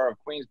for the borough of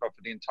Queens, but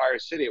for the entire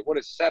city. It would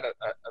have set a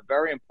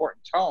very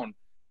important tone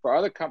for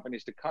other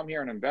companies to come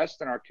here and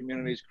invest in our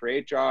communities,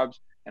 create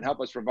jobs, and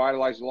help us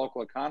revitalize the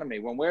local economy.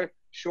 When we're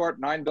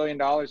short $9 billion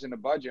in the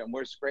budget and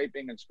we're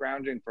scraping and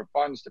scrounging for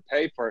funds to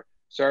pay for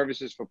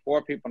services for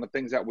poor people and the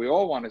things that we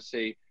all want to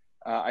see,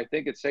 I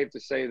think it's safe to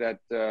say that,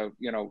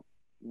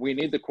 we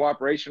need the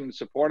cooperation and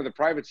support of the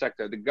private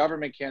sector. The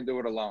government can't do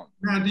it alone.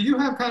 Now, do both of you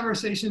have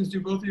conversations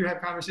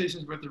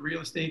with the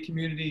real estate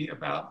community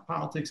about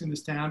politics in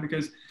this town?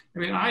 Because,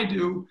 I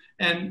do,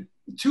 and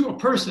to a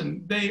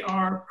person, they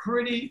are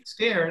pretty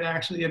scared,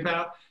 actually,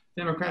 about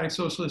Democratic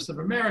Socialists of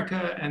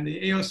America and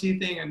the AOC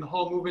thing and the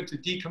whole movement to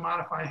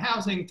decommodify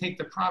housing, take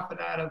the profit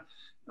out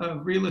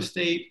of real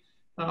estate.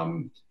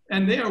 And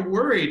they are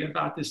worried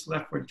about this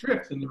leftward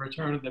drift and the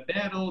return of the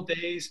bad old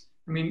days.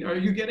 Are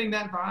you getting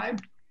that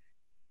vibe?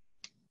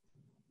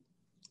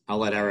 I'll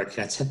let Eric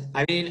get it.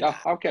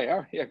 Okay. All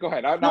right. Yeah, go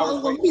ahead.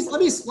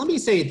 Let me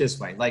say it this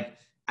way.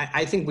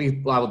 I think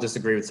I will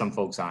disagree with some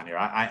folks on here.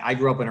 I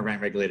grew up in a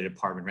rent-regulated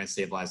apartment,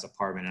 rent-stabilized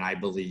apartment, and I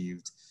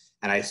believed,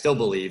 and I still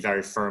believe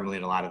very firmly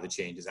in a lot of the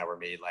changes that were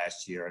made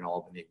last year in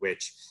Albany,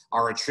 which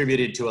are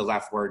attributed to a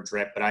leftward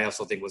drip, but I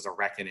also think was a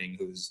reckoning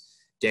whose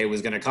day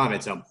was going to come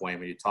at some point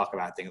when you talk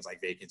about things like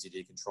vacancy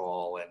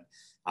decontrol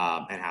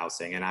and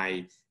housing. And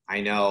I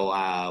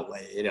know,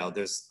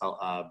 there's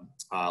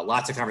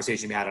lots of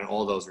conversation we had on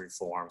all those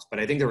reforms, but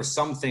I think there were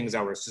some things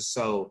that were just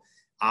so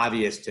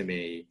obvious to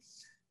me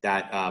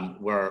that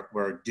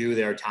were due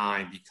their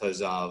time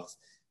because of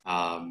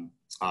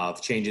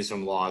changes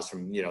from laws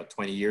from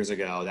 20 years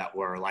ago that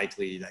were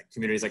likely that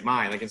communities like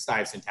mine, like in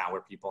Stuyvesant Town,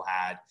 where people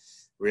had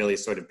really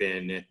sort of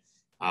been,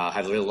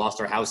 have really lost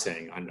their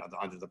housing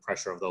under the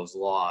pressure of those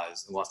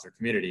laws and lost their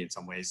community in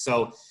some ways.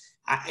 So,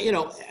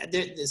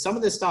 some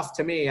of this stuff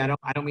to me, I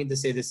don't mean to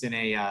say this in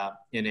a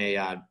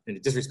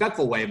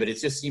disrespectful way, but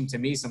it just seemed to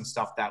me some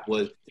stuff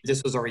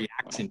this was a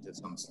reaction to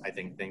some, I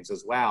think, things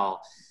as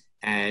well.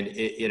 And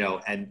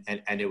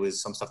it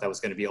was some stuff that was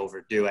going to be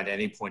overdue at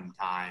any point in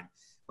time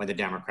when the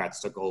Democrats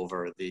took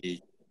over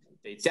the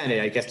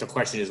Senate. I guess the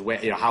question is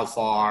how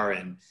far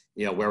and,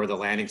 where were the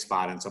landing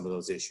spot on some of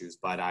those issues.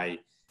 But I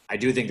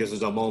do think this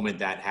was a moment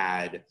that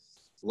had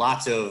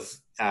lots of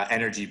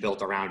energy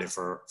built around it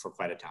for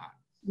quite a time.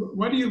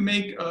 What do you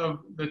make of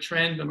the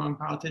trend among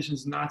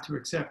politicians not to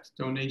accept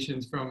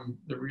donations from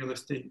the real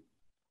estate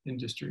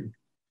industry?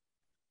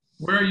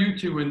 Where are you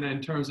two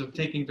in terms of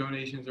taking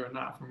donations or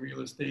not from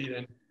real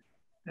estate,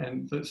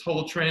 and this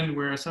whole trend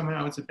where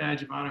somehow it's a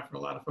badge of honor for a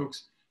lot of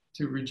folks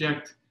to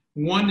reject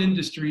one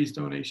industry's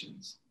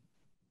donations?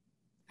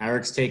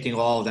 Eric's taking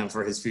all of them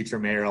for his future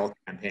mayoral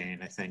campaign,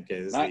 I think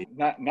is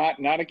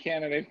not a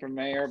candidate for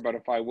mayor, but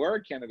if I were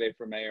a candidate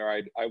for mayor,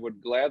 I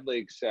would gladly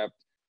accept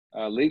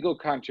legal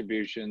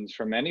contributions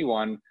from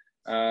anyone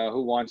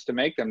who wants to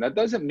make them. That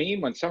doesn't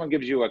mean when someone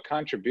gives you a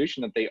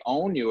contribution that they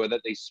own you or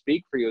that they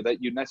speak for you,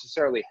 that you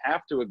necessarily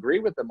have to agree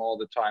with them all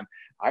the time.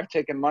 I've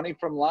taken money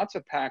from lots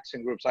of PACs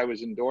and groups. I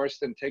was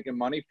endorsed and taken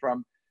money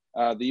from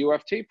the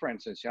UFT, for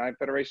instance, United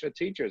Federation of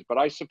Teachers, but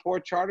I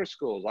support charter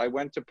schools. I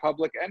went to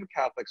public and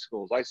Catholic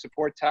schools. I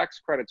support tax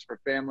credits for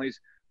families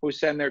who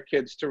send their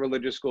kids to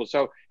religious schools.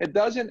 So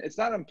it's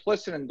not an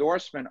implicit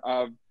endorsement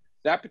of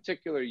that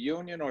particular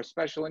union or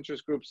special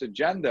interest group's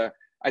agenda.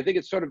 I think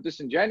it's sort of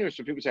disingenuous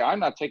for people to say, I'm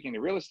not taking the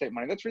real estate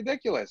money. That's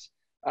ridiculous.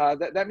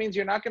 That means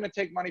you're not going to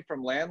take money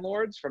from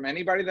landlords, from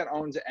anybody that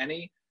owns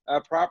any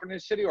property in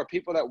the city, or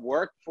people that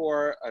work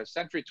for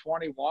Century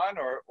 21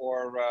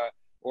 or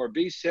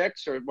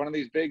B6 or one of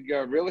these big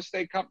real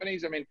estate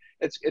companies. I mean,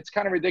 it's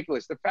kind of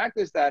ridiculous. The fact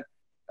is that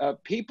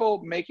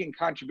people making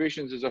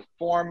contributions is a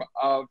form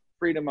of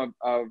freedom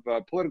of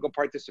political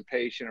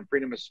participation and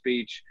freedom of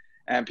speech.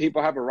 And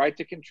people have a right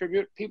to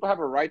contribute. People have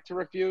a right to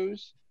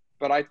refuse.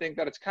 But I think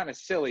that it's kind of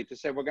silly to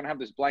say we're going to have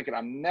this blanket.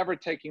 I'm never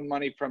taking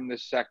money from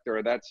this sector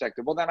or that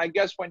sector. Well, then I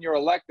guess when you're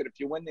elected, if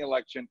you win the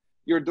election,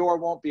 your door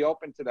won't be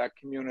open to that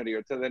community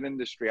or to that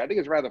industry. I think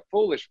it's rather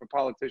foolish for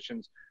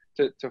politicians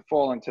to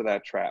fall into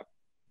that trap.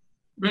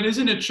 But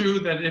isn't it true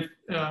that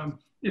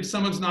if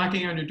someone's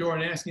knocking on your door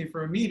and asking you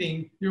for a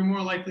meeting, you're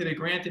more likely to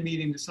grant a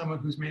meeting to someone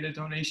who's made a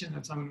donation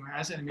than someone who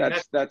hasn't? I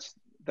mean,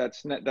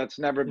 that's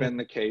never been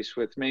the case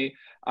with me.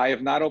 I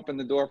have not opened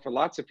the door for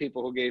lots of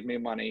people who gave me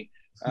money.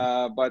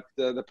 But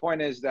the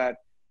point is that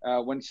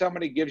when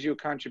somebody gives you a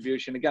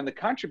contribution, again, the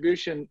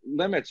contribution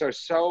limits are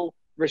so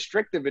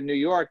restrictive in New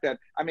York that,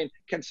 I mean,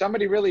 can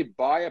somebody really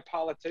buy a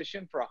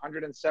politician for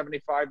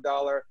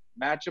 $175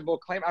 matchable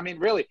claim? I mean,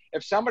 really,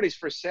 if somebody's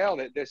for sale,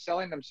 they're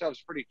selling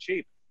themselves pretty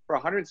cheap. For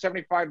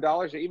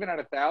 $175 or even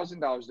at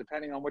 $1,000,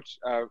 depending on which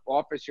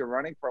office you're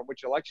running for,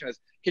 which election is,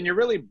 can you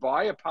really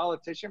buy a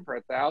politician for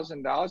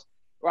 $1,000?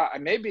 Well,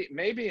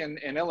 maybe in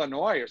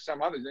Illinois or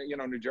some other,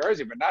 New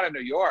Jersey, but not in New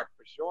York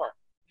for sure.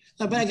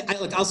 No, but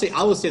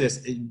I will say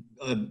this.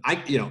 I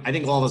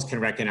think all of us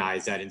can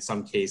recognize that in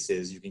some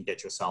cases you can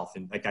get yourself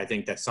in. Like, I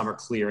think that some are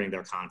clearing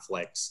their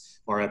conflicts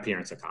or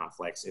appearance of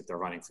conflicts if they're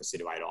running for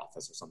citywide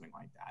office or something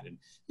like that, and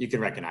you can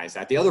recognize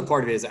that. The other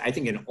part of it is, I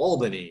think in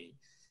Albany,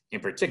 in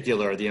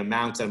particular, the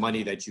amounts of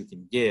money that you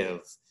can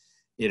give,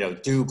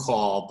 do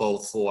call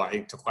both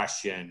to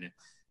question,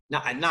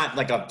 not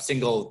like a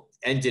single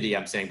entity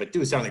I'm saying, but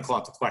do certainly call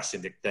into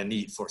question the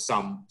need for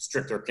some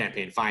stricter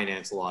campaign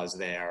finance laws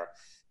there.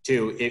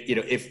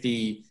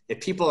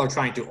 If people are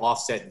trying to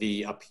offset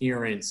the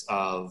appearance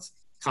of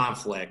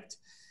conflict,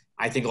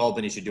 I think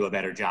Albany should do a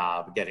better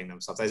job getting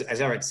themselves. As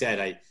Eric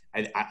said,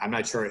 I'm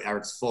not sure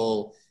Eric's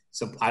full.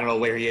 So I don't know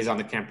where he is on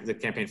the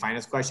campaign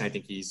finance question. I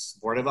think he's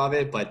supportive of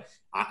it, but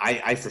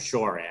I for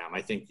sure am.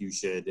 I think you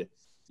should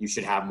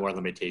have more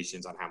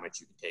limitations on how much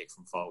you can take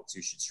from folks.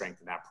 You should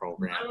strengthen that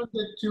program. I don't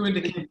get too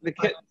into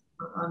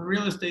on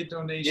real estate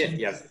donations.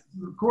 Yes.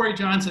 Corey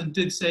Johnson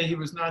did say he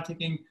was not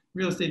taking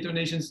real estate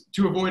donations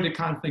to avoid a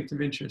conflict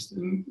of interest.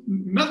 And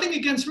nothing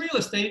against real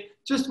estate,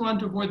 just wanted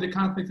to avoid the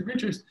conflict of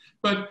interest.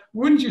 But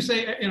wouldn't you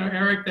say,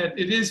 Eric, that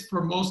it is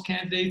for most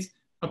candidates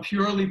a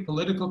purely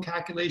political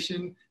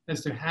calculation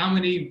as to how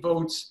many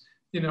votes,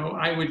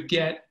 I would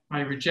get by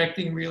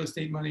rejecting real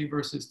estate money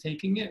versus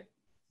taking it?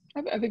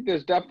 I think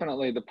there's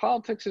definitely, the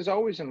politics is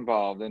always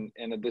involved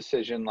in a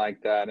decision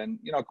like that. And,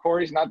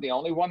 Corey's not the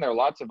only one. There are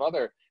lots of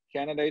other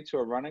candidates who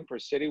are running for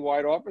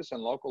citywide office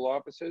and local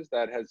offices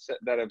that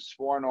have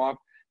sworn off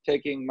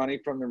taking money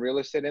from the real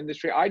estate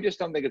industry. I just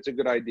don't think it's a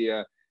good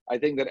idea. I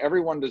think that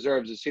everyone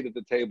deserves a seat at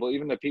the table,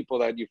 even the people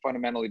that you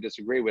fundamentally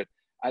disagree with.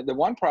 The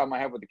one problem I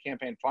have with the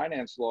campaign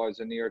finance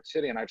laws in New York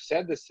City, and I've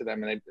said this to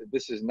them, and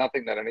this is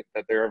nothing that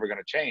they're ever going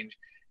to change,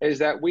 is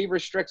that we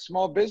restrict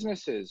small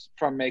businesses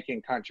from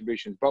making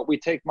contributions, but we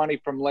take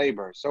money from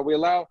labor. So we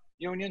allow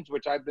unions,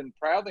 which I've been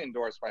proudly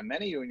endorsed by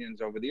many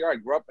unions over the year. I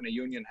grew up in a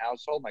union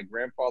household. My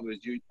grandfather was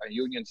a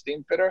union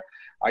steam fitter.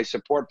 I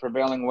support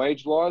prevailing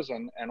wage laws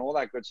and all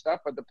that good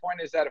stuff. But the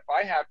point is that if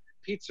I have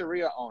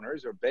pizzeria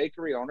owners or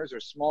bakery owners or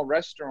small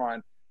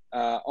restaurant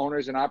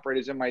owners and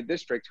operators in my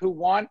district who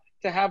want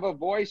to have a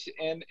voice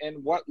in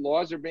what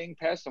laws are being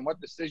passed and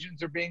what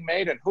decisions are being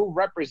made and who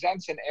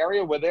represents an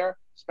area where they're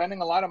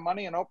spending a lot of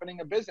money and opening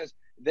a business,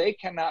 they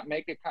cannot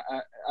make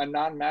a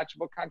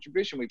non-matchable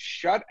contribution. We've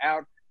shut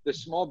out the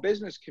small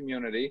business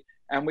community,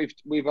 and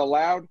we've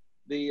allowed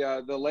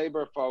the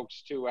labor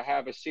folks to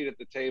have a seat at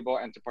the table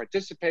and to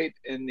participate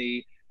in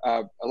the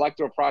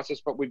electoral process,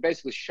 but we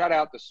basically shut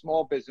out the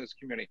small business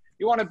community.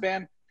 You want to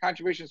ban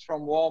contributions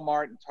from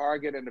Walmart and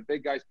Target and the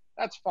big guys,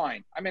 that's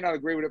fine. I may not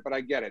agree with it, but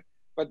I get it.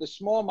 But the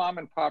small mom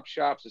and pop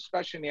shops,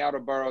 especially in the outer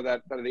borough,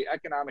 that are the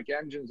economic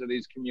engines of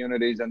these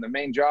communities and the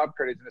main job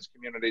creators in these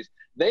communities,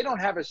 they don't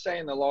have a say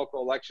in the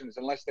local elections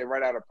unless they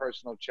write out a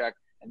personal check,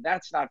 and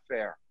that's not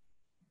fair.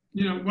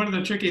 You know, one of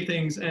the tricky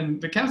things,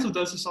 and the council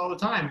does this all the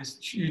time,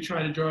 is you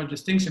try to draw a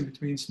distinction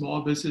between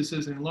small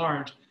businesses and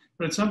large.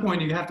 But at some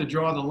point, you have to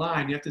draw the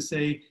line. You have to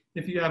say,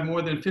 if you have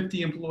more than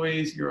 50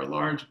 employees, you're a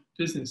large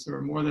business,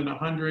 or more than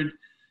 100.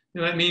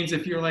 You know, that means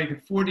if you're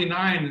like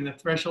 49 and the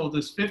threshold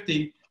is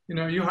 50, you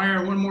know, you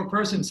hire one more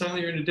person,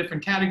 suddenly you're in a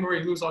different category,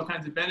 you lose all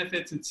kinds of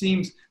benefits. It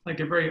seems like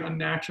a very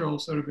unnatural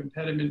sort of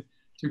impediment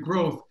to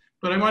growth.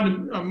 But I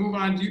want to move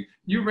on.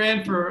 You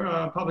ran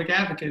for public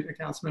advocate,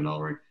 Councilman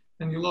Ulrich,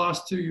 and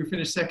you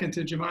finished second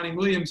to Jumaane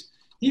Williams.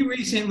 He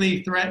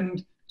recently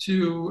threatened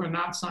to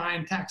not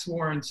sign tax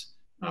warrants,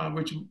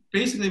 which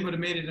basically would have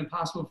made it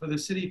impossible for the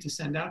city to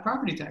send out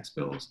property tax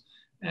bills.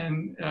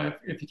 And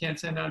if you can't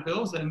send out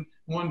bills, then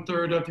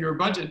 1/3 of your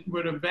budget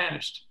would have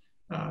vanished,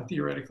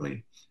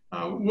 theoretically.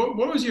 What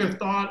was your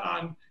thought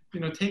on, you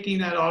know, taking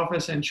that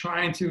office and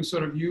trying to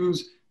sort of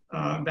use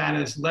that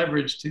as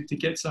leverage to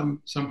get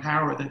some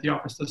power that the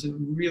office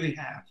doesn't really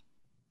have?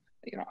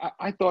 You know,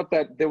 I thought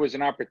that there was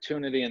an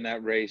opportunity in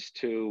that race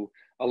to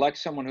elect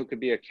someone who could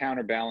be a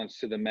counterbalance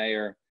to the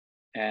mayor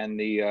and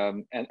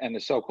the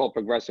so-called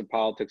progressive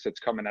politics that's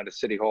coming out of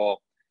City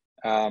Hall.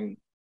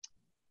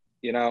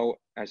 You know,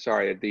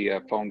 sorry,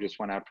 the phone just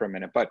went out for a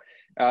minute. But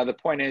the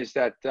point is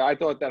that I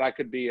thought that I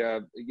could be,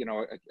 you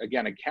know,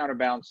 again, a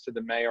counterbalance to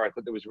the mayor. I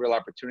thought there was real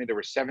opportunity. There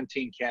were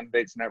 17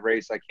 candidates in that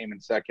race. I came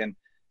in second.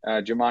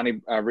 Jumaane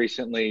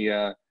recently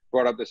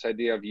brought up this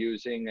idea of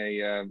using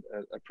a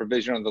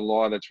provision of the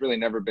law that's really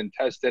never been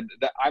tested.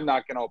 I'm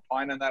not going to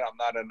opine on that. I'm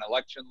not an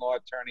election law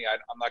attorney.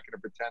 I'm not going to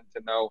pretend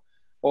to know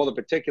all the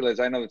particulars.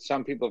 I know that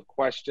some people have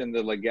questioned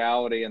the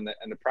legality and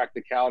the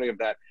practicality of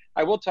that.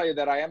 I will tell you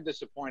that I am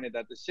disappointed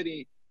that the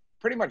city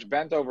pretty much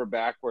bent over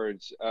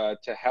backwards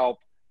to help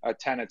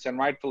tenants, and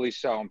rightfully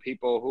so, and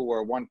people who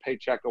were one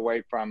paycheck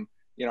away from,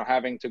 you know,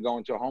 having to go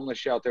into a homeless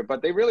shelter.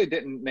 But they really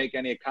didn't make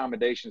any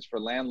accommodations for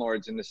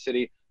landlords in the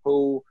city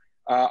who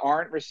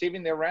aren't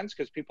receiving their rents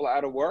because people are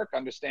out of work,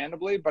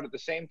 understandably. But at the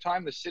same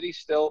time, the city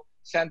still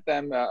sent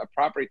them a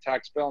property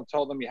tax bill and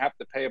told them you have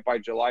to pay it by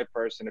July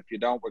 1st. And if you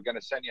don't, we're going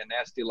to send you a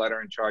nasty letter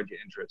and charge you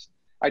interest.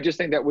 I just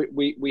think that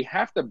we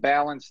have to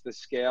balance the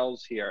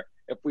scales here.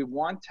 If we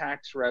want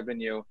tax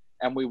revenue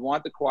and we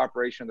want the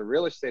cooperation of the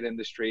real estate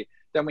industry,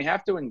 then we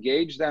have to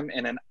engage them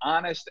in an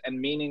honest and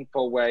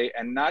meaningful way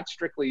and not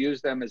strictly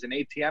use them as an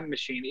ATM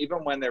machine,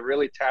 even when they're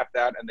really tapped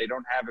out and they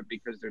don't have it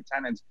because their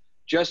tenants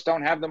just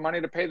don't have the money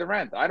to pay the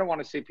rent. I don't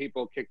want to see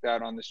people kicked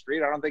out on the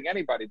street. I don't think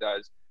anybody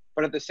does.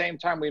 But at the same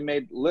time, we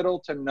made little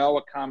to no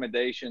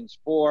accommodations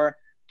for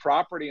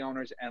property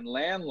owners and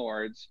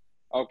landlords,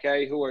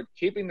 okay, who are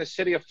keeping the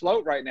city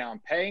afloat right now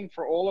and paying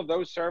for all of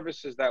those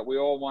services that we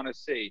all want to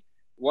see.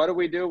 What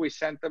do? We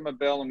sent them a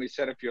bill and we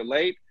said, if you're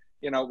late,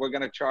 you know, we're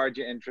going to charge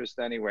you interest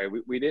anyway.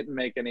 We didn't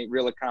make any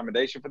real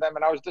accommodation for them.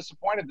 And I was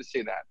disappointed to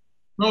see that.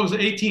 Well, it was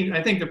 18.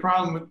 I think the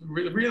problem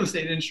with the real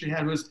estate industry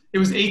was it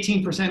was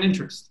 18%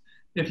 interest.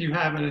 If you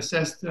have an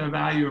assessed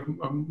value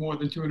of more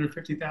than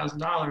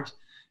 $250,000,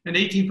 and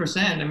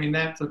 18%, I mean,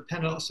 that's a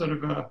penalty, sort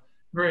of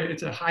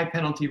it's a high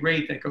penalty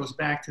rate that goes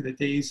back to the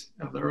days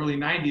of the early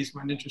 90s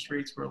when interest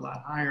rates were a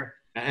lot higher.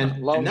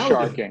 And loan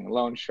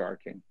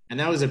sharking. And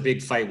that was a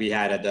big fight we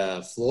had at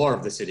the floor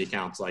of the city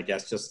council, I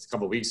guess, just a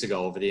couple of weeks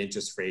ago over the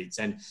interest rates.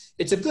 And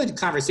it's a good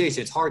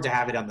conversation. It's hard to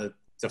have it on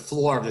the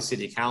floor of the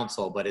city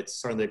council, but it's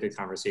certainly a good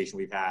conversation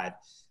we've had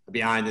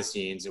behind the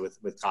scenes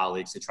with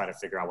colleagues to try to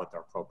figure out what the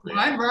appropriate.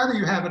 Well, I'd rather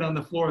you have it on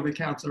the floor of the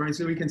council, right?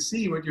 So we can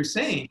see what you're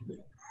saying.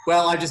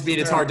 Well, I just mean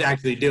it's hard to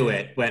actually do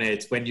it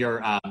when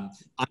you're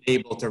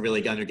unable to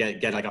really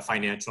get like a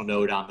financial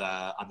note on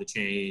the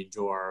change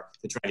or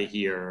to try to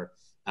hear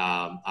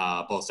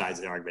both sides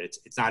of the argument.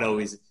 It's not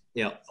always,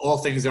 you know, all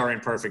things are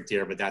imperfect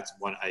here, but that's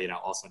one, you know,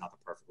 also not the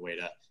perfect way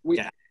to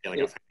get like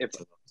a financial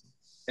note.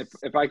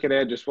 If I could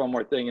add just one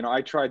more thing, you know,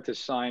 I tried to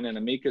sign an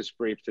amicus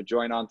brief to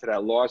join on to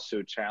that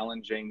lawsuit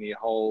challenging the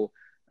whole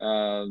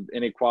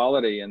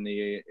inequality in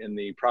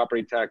the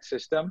property tax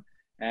system.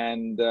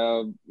 And,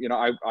 you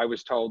know, I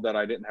was told that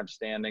I didn't have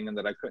standing and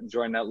that I couldn't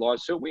join that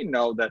lawsuit. We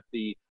know that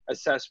the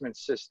assessment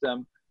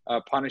system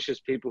punishes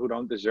people who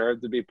don't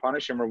deserve to be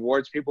punished and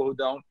rewards people who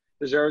don't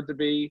deserve to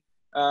be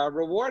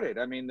rewarded.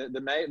 I mean,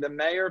 the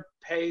mayor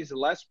pays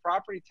less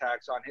property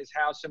tax on his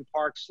house in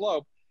Park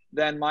Slope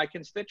than my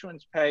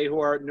constituents pay, who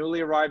are newly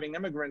arriving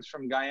immigrants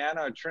from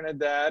Guyana or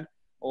Trinidad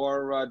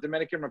or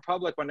Dominican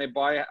Republic when they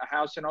buy a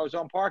house in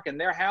Ozone Park, and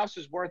their house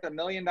is worth $1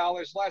 million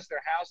less.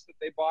 Their house that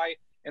they buy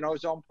in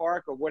Ozone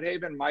Park or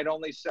Woodhaven might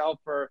only sell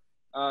for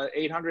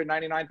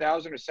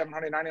 $899,000 or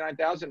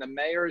 $799,000. The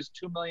mayor's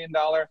 $2 million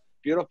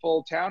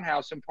beautiful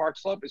townhouse in Park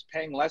Slope is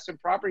paying less in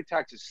property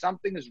taxes.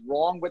 Something is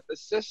wrong with the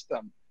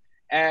system.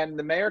 And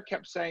the mayor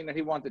kept saying that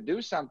he wanted to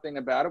do something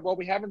about it. Well,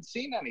 we haven't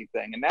seen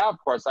anything. And now, of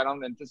course, I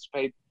don't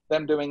anticipate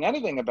them doing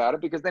anything about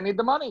it because they need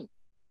the money.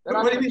 They're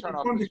not going to turn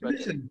off the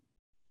commission.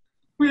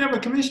 We have a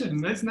commission.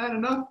 That's not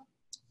enough.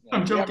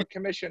 Yeah, we have a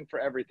commission for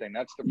everything.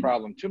 That's the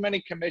problem. Too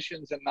many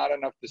commissions and not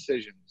enough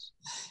decisions.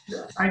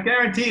 I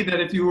guarantee that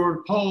if you were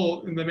to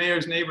poll the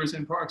mayor's neighbors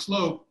in Park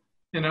Slope,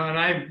 and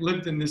I've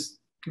lived in this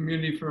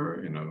community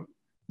for,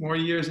 more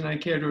years than I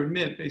care to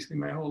admit, basically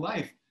my whole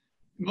life.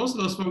 Most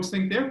of those folks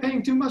think they're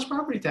paying too much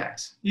property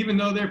tax, even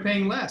though they're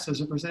paying less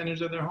as a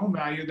percentage of their home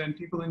value than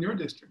people in your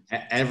district.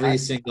 Every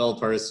single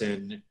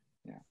person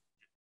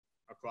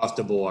across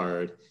the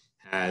board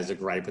has a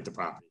gripe with the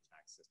property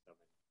tax system.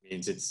 It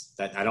means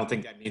I don't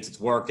think that means it's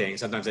working.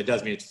 Sometimes it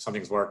does mean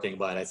something's working,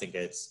 but I think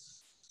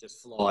it's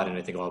just flawed, and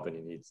I think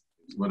Albany needs.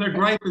 Well, their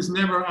gripe is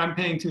never, I'm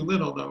paying too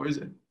little, though, is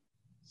it?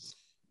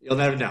 You'll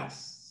never know.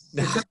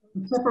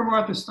 Except for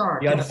Martha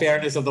Stark. The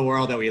unfairness of the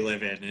world that we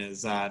live in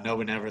is no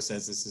one ever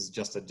says this is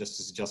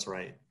just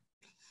right.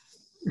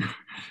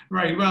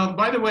 Right. Well,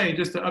 by the way,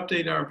 just to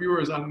update our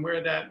viewers on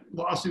where that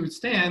lawsuit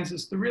stands,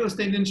 is the real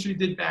estate industry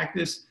did back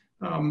this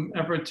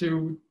effort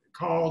to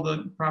call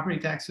the property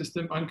tax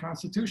system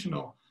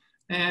unconstitutional.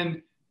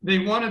 And they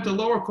won at the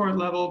lower court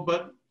level,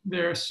 but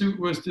their suit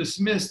was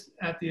dismissed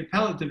at the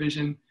appellate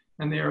division,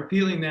 and they're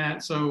appealing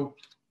that. So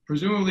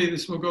presumably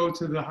this will go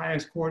to the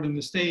highest court in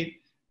the state.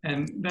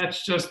 And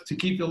that's just to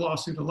keep the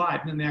lawsuit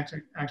alive. And then they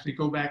actually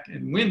go back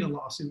and win the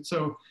lawsuit.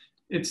 So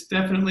it's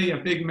definitely a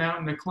big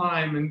mountain to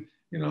climb. And,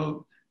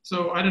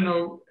 so I don't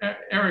know,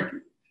 Eric,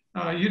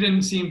 you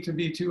didn't seem to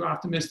be too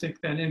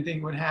optimistic that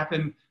anything would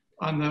happen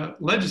on the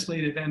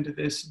legislative end of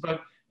this,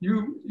 but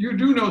you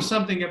do know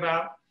something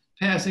about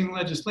passing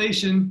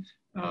legislation.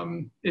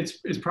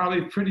 It's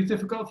probably pretty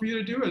difficult for you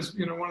to do as,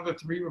 one of the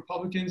 3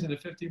 Republicans in a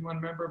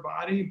 51-member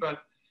body,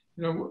 but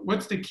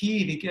what's the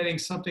key to getting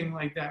something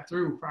like that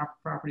through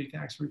property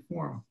tax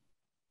reform?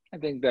 I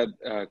think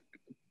that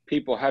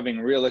people having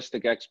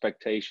realistic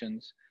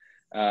expectations,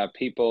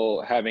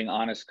 people having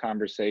honest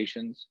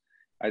conversations.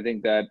 I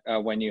think that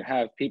when you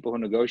have people who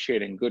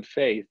negotiate in good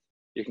faith,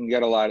 you can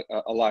get a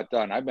lot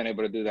done. I've been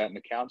able to do that in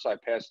the council. I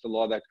passed a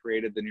law that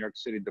created the New York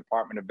City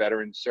Department of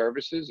Veterans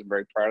Services. I'm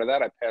very proud of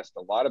that. I passed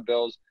a lot of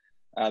bills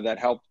that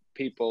helped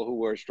people who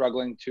were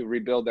struggling to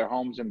rebuild their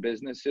homes and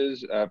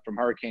businesses from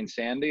Hurricane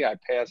Sandy. I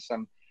passed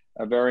some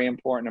very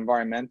important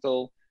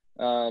environmental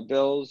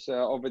bills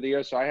over the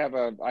years. So I have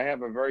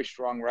a very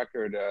strong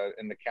record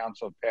in the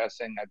council of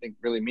passing, I think,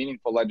 really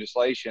meaningful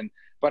legislation.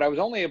 But I was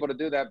only able to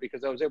do that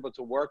because I was able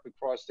to work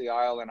across the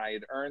aisle, and I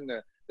had earned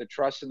the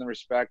trust and the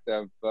respect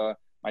of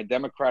my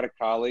Democratic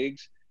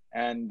colleagues.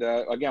 And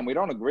again, we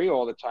don't agree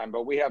all the time,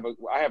 but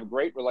I have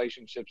great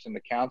relationships in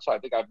the council. I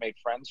think I've made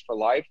friends for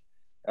life.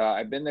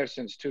 I've been there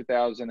since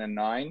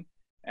 2009,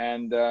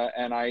 and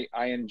I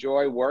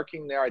enjoy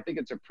working there. I think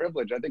it's a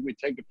privilege. I think we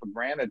take it for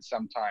granted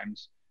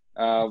sometimes.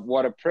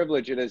 What a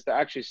privilege it is to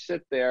actually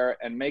sit there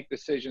and make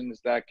decisions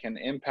that can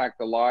impact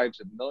the lives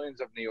of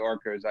millions of New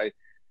Yorkers. I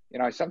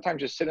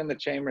sometimes just sit in the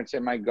chamber and say,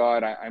 my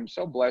God, I'm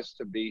so blessed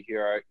to be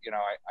here.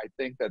 I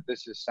think that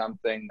this is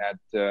something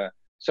that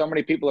so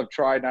many people have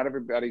tried. Not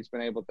everybody's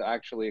been able to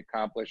actually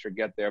accomplish or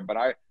get there, but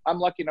I'm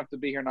lucky enough to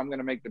be here, and I'm going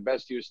to make the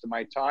best use of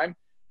my time.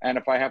 And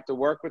if I have to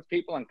work with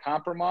people and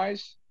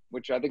compromise,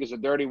 which I think is a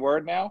dirty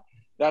word now,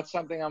 that's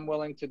something I'm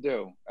willing to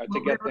do to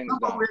get things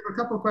done. We have a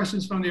couple of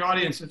questions from the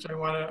audience, which I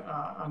want to,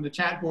 on the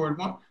chat board.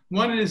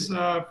 One is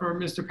for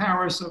Mr.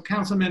 Powers. So,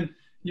 Councilman,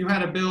 you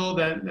had a bill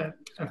that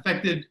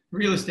affected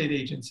real estate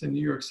agents in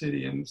New York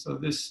City. And so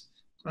this,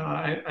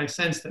 I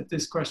sense that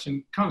this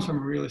question comes from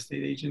a real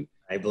estate agent.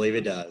 I believe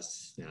it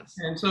does, yes.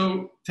 And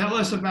so tell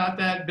us about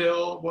that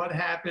bill, what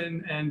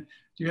happened, and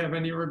do you have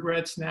any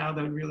regrets now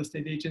that real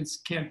estate agents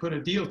can't put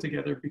a deal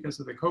together because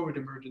of the COVID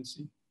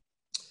emergency?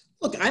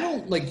 Look, I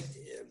don't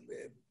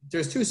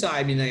there's two sides.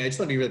 I mean, I just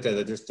want to be real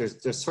clear that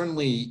there's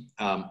certainly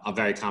a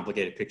very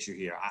complicated picture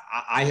here.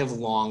 I have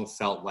long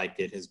felt like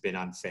it has been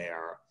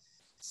unfair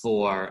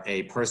for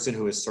a person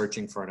who is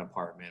searching for an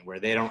apartment where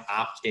they don't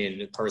opt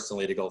in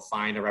personally to go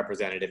find a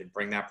representative and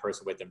bring that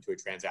person with them to a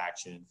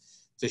transaction,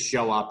 to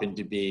show up and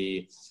to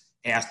be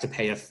asked to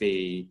pay a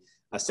fee,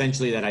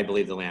 essentially, that I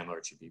believe the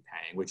landlord should be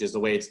paying, which is the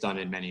way it's done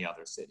in many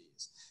other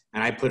cities.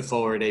 And I put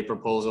forward a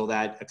proposal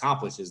that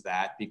accomplishes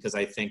that because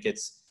I think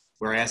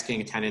we're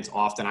asking tenants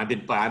often, I've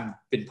been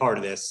part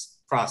of this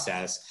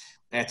process,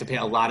 They have to pay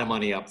a lot of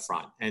money up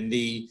front. And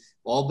the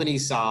Albany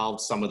solved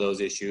some of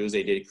those issues.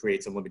 They did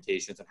create some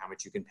limitations on how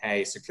much you can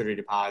pay, security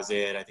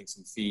deposit, I think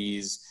some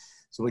fees,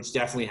 so which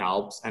definitely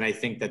helps. And I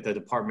think that the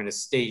Department of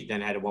State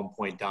then had at one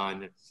point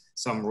done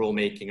some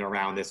rulemaking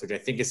around this, which I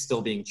think is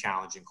still being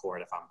challenged in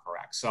court, if I'm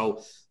correct.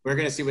 So we're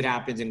going to see what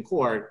happens in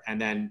court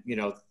and then,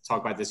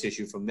 talk about this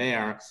issue from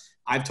there.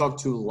 I've talked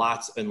to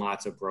lots and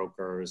lots of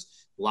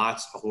brokers,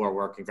 lots who are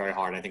working very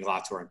hard. I think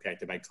lots who are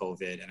impacted by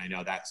COVID. And I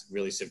know that's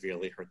really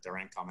severely hurt their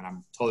income. And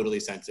I'm totally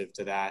sensitive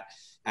to that.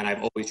 And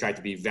I've always tried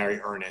to be very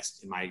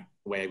earnest in my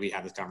way we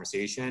have this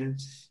conversation.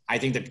 I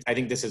think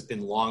this has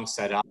been long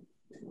set up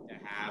to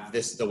have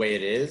this the way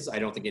it is. I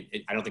don't think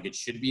it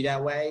should be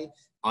that way.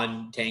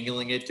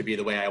 Untangling it to be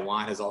the way I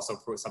want has also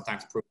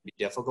sometimes proved to be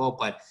difficult,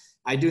 but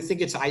I do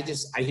think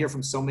I hear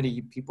from so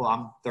many people.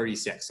 I'm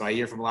 36, so I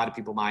hear from a lot of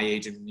people my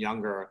age and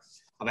younger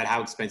about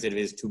how expensive it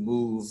is to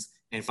move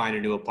and find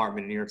a new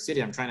apartment in New York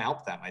City. I'm trying to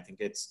help them. I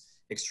think it's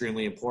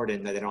extremely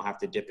important that they don't have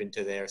to dip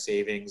into their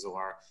savings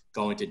or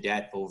go into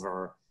debt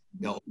over.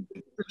 The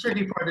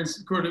tricky part is,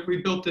 Gordon, we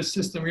built this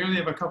system. We only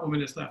have a couple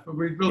minutes left, but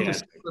we built this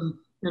system,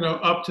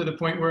 up to the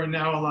point where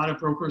now a lot of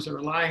brokers are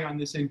relying on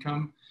this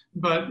income.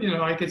 But,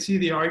 I could see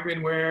the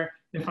argument where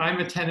if I'm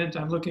a tenant,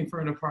 I'm looking for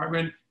an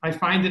apartment, I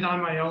find it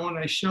on my own,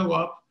 I show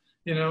up,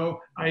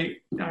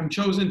 I'm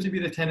chosen to be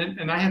the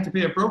tenant, and I have to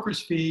pay a broker's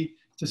fee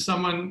to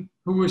someone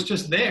who was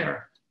just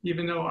there,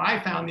 even though I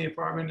found the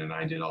apartment and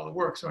I did all the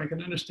work. So I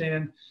can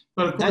understand.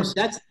 But of course,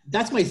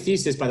 that's my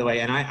thesis, by the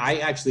way. And I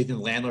actually think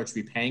landlords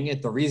should be paying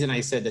it. The reason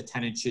I said the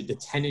tenant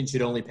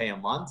should only pay a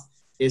month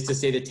is to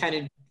say the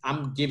tenant,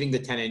 I'm giving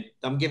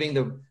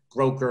the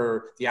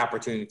broker the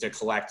opportunity to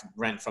collect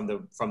rent from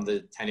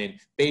the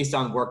tenant based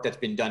on work that's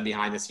been done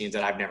behind the scenes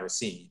that I've never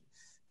seen,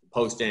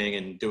 posting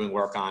and doing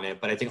work on it.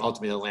 But I think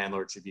ultimately the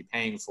landlord should be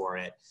paying for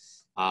it.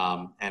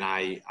 And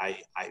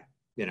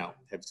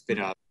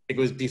it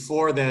was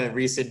before the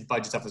recent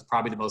budget stuff was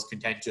probably the most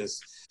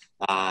contentious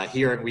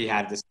hearing we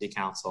had at the city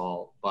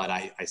council, but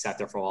I sat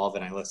there for all of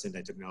it. I listened,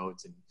 I took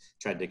notes and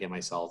tried to get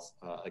myself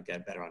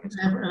again better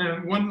understanding.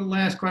 And one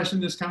last question.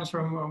 This comes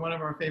from one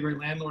of our favorite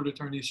landlord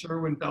attorneys,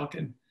 Sherwin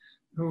Belkin,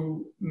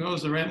 who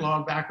knows the rent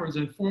law backwards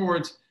and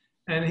forwards.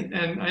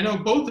 And I know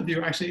both of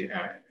you, actually,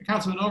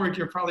 Councilman Ulrich,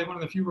 you're probably one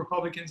of the few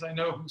Republicans I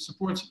know who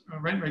supports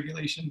rent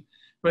regulation.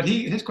 But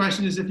his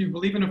question is, if you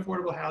believe in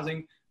affordable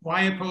housing,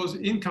 why oppose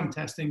income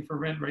testing for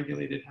rent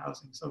regulated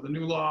housing? So the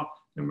new law,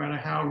 no matter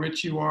how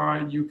rich you are,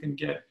 you can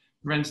get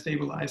rent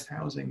stabilized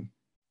housing.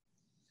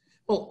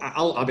 Well,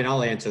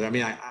 I'll answer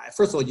that.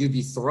 First of all, you'd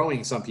be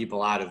throwing some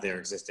people out of their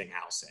existing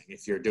housing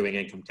if you're doing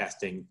income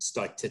testing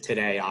like to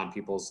today on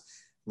people's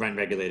rent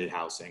regulated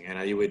housing,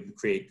 and you would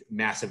create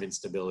massive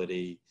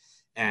instability.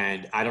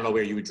 And I don't know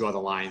where you would draw the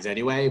lines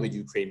anyway, but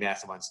you create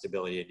massive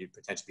instability and you'd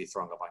potentially be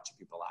throwing a bunch of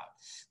people out.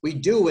 We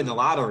do in the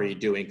lottery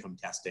do income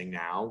testing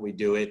now. We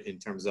do it in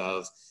terms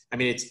of,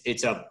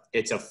 it's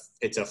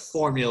a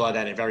formula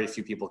that very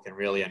few people can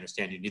really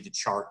understand. You need the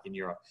chart in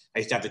I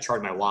used to have to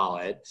chart in my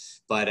wallet,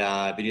 but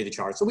you need the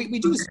chart. So we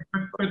do.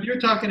 Okay, but you're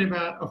talking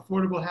about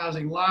affordable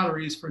housing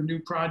lotteries for new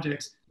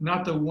projects,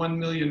 not the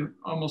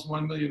almost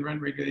 1 million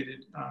rent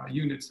regulated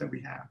units that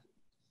we have.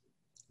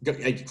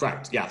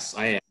 Correct. Yes,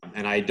 I am.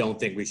 And I don't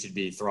think we should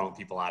be throwing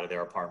people out of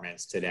their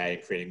apartments today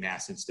and creating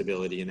mass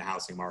instability in the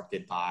housing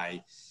market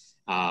by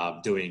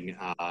doing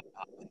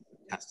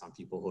tests on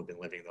people who have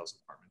been living in those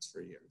apartments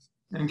for years.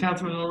 And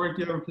Councilman Ulrich,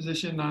 do you have a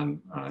position on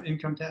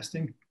income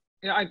testing?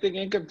 Yeah, I think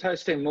income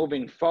testing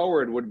moving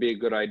forward would be a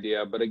good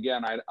idea. But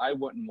again, I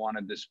wouldn't want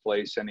to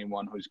displace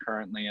anyone who's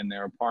currently in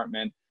their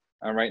apartment.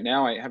 Right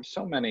now, I have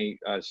so many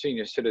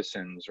senior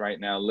citizens right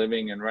now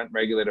living in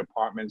rent-regulated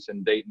apartments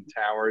in Dayton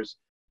Towers,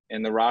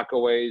 in the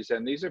Rockaways,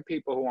 and these are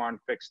people who are on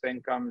fixed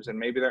incomes, and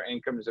maybe their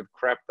incomes have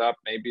crept up.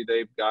 Maybe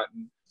they've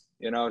gotten,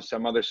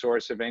 some other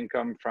source of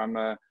income from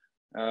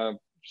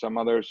some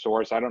other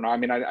source. I don't know.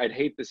 I'd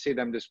hate to see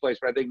them displaced,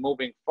 but I think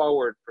moving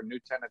forward for new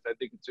tenants, I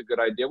think it's a good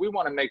idea. We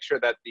want to make sure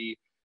that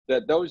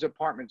that those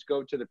apartments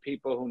go to the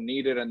people who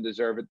need it and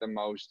deserve it the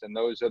most, and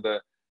those are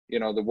the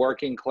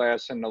working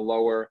class and the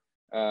lower.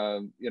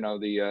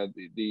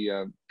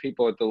 The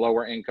people at the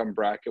lower income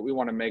bracket. We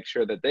want to make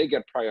sure that they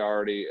get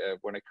priority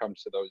when it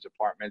comes to those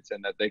apartments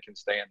and that they can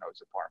stay in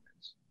those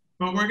apartments.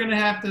 Well, we're going to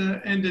have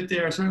to end it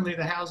there. Certainly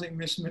the housing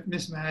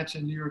mismatch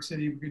in New York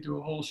City, we could do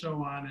a whole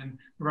show on, and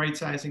right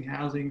sizing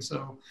housing.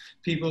 So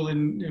people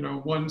in,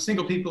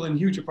 single people in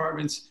huge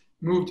apartments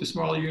move to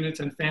smaller units,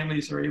 and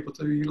families are able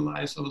to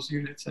utilize those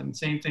units, and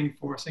same thing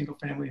for single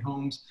family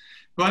homes.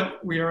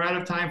 But we are out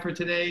of time for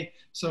today.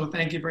 So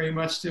thank you very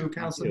much to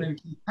Councilman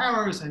Keith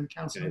Powers and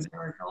Councilman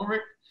Eric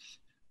Ulrich.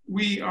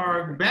 We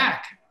are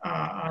back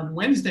on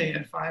Wednesday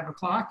at 5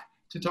 o'clock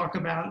to talk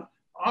about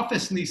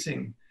office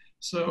leasing.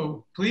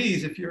 So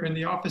please, if you're in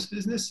the office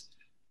business,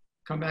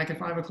 come back at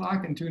 5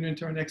 o'clock and tune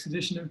into our next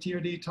edition of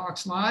TRD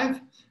Talks Live.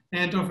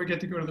 And don't forget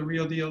to go to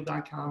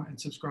therealdeal.com and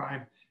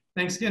subscribe.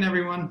 Thanks again,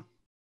 everyone.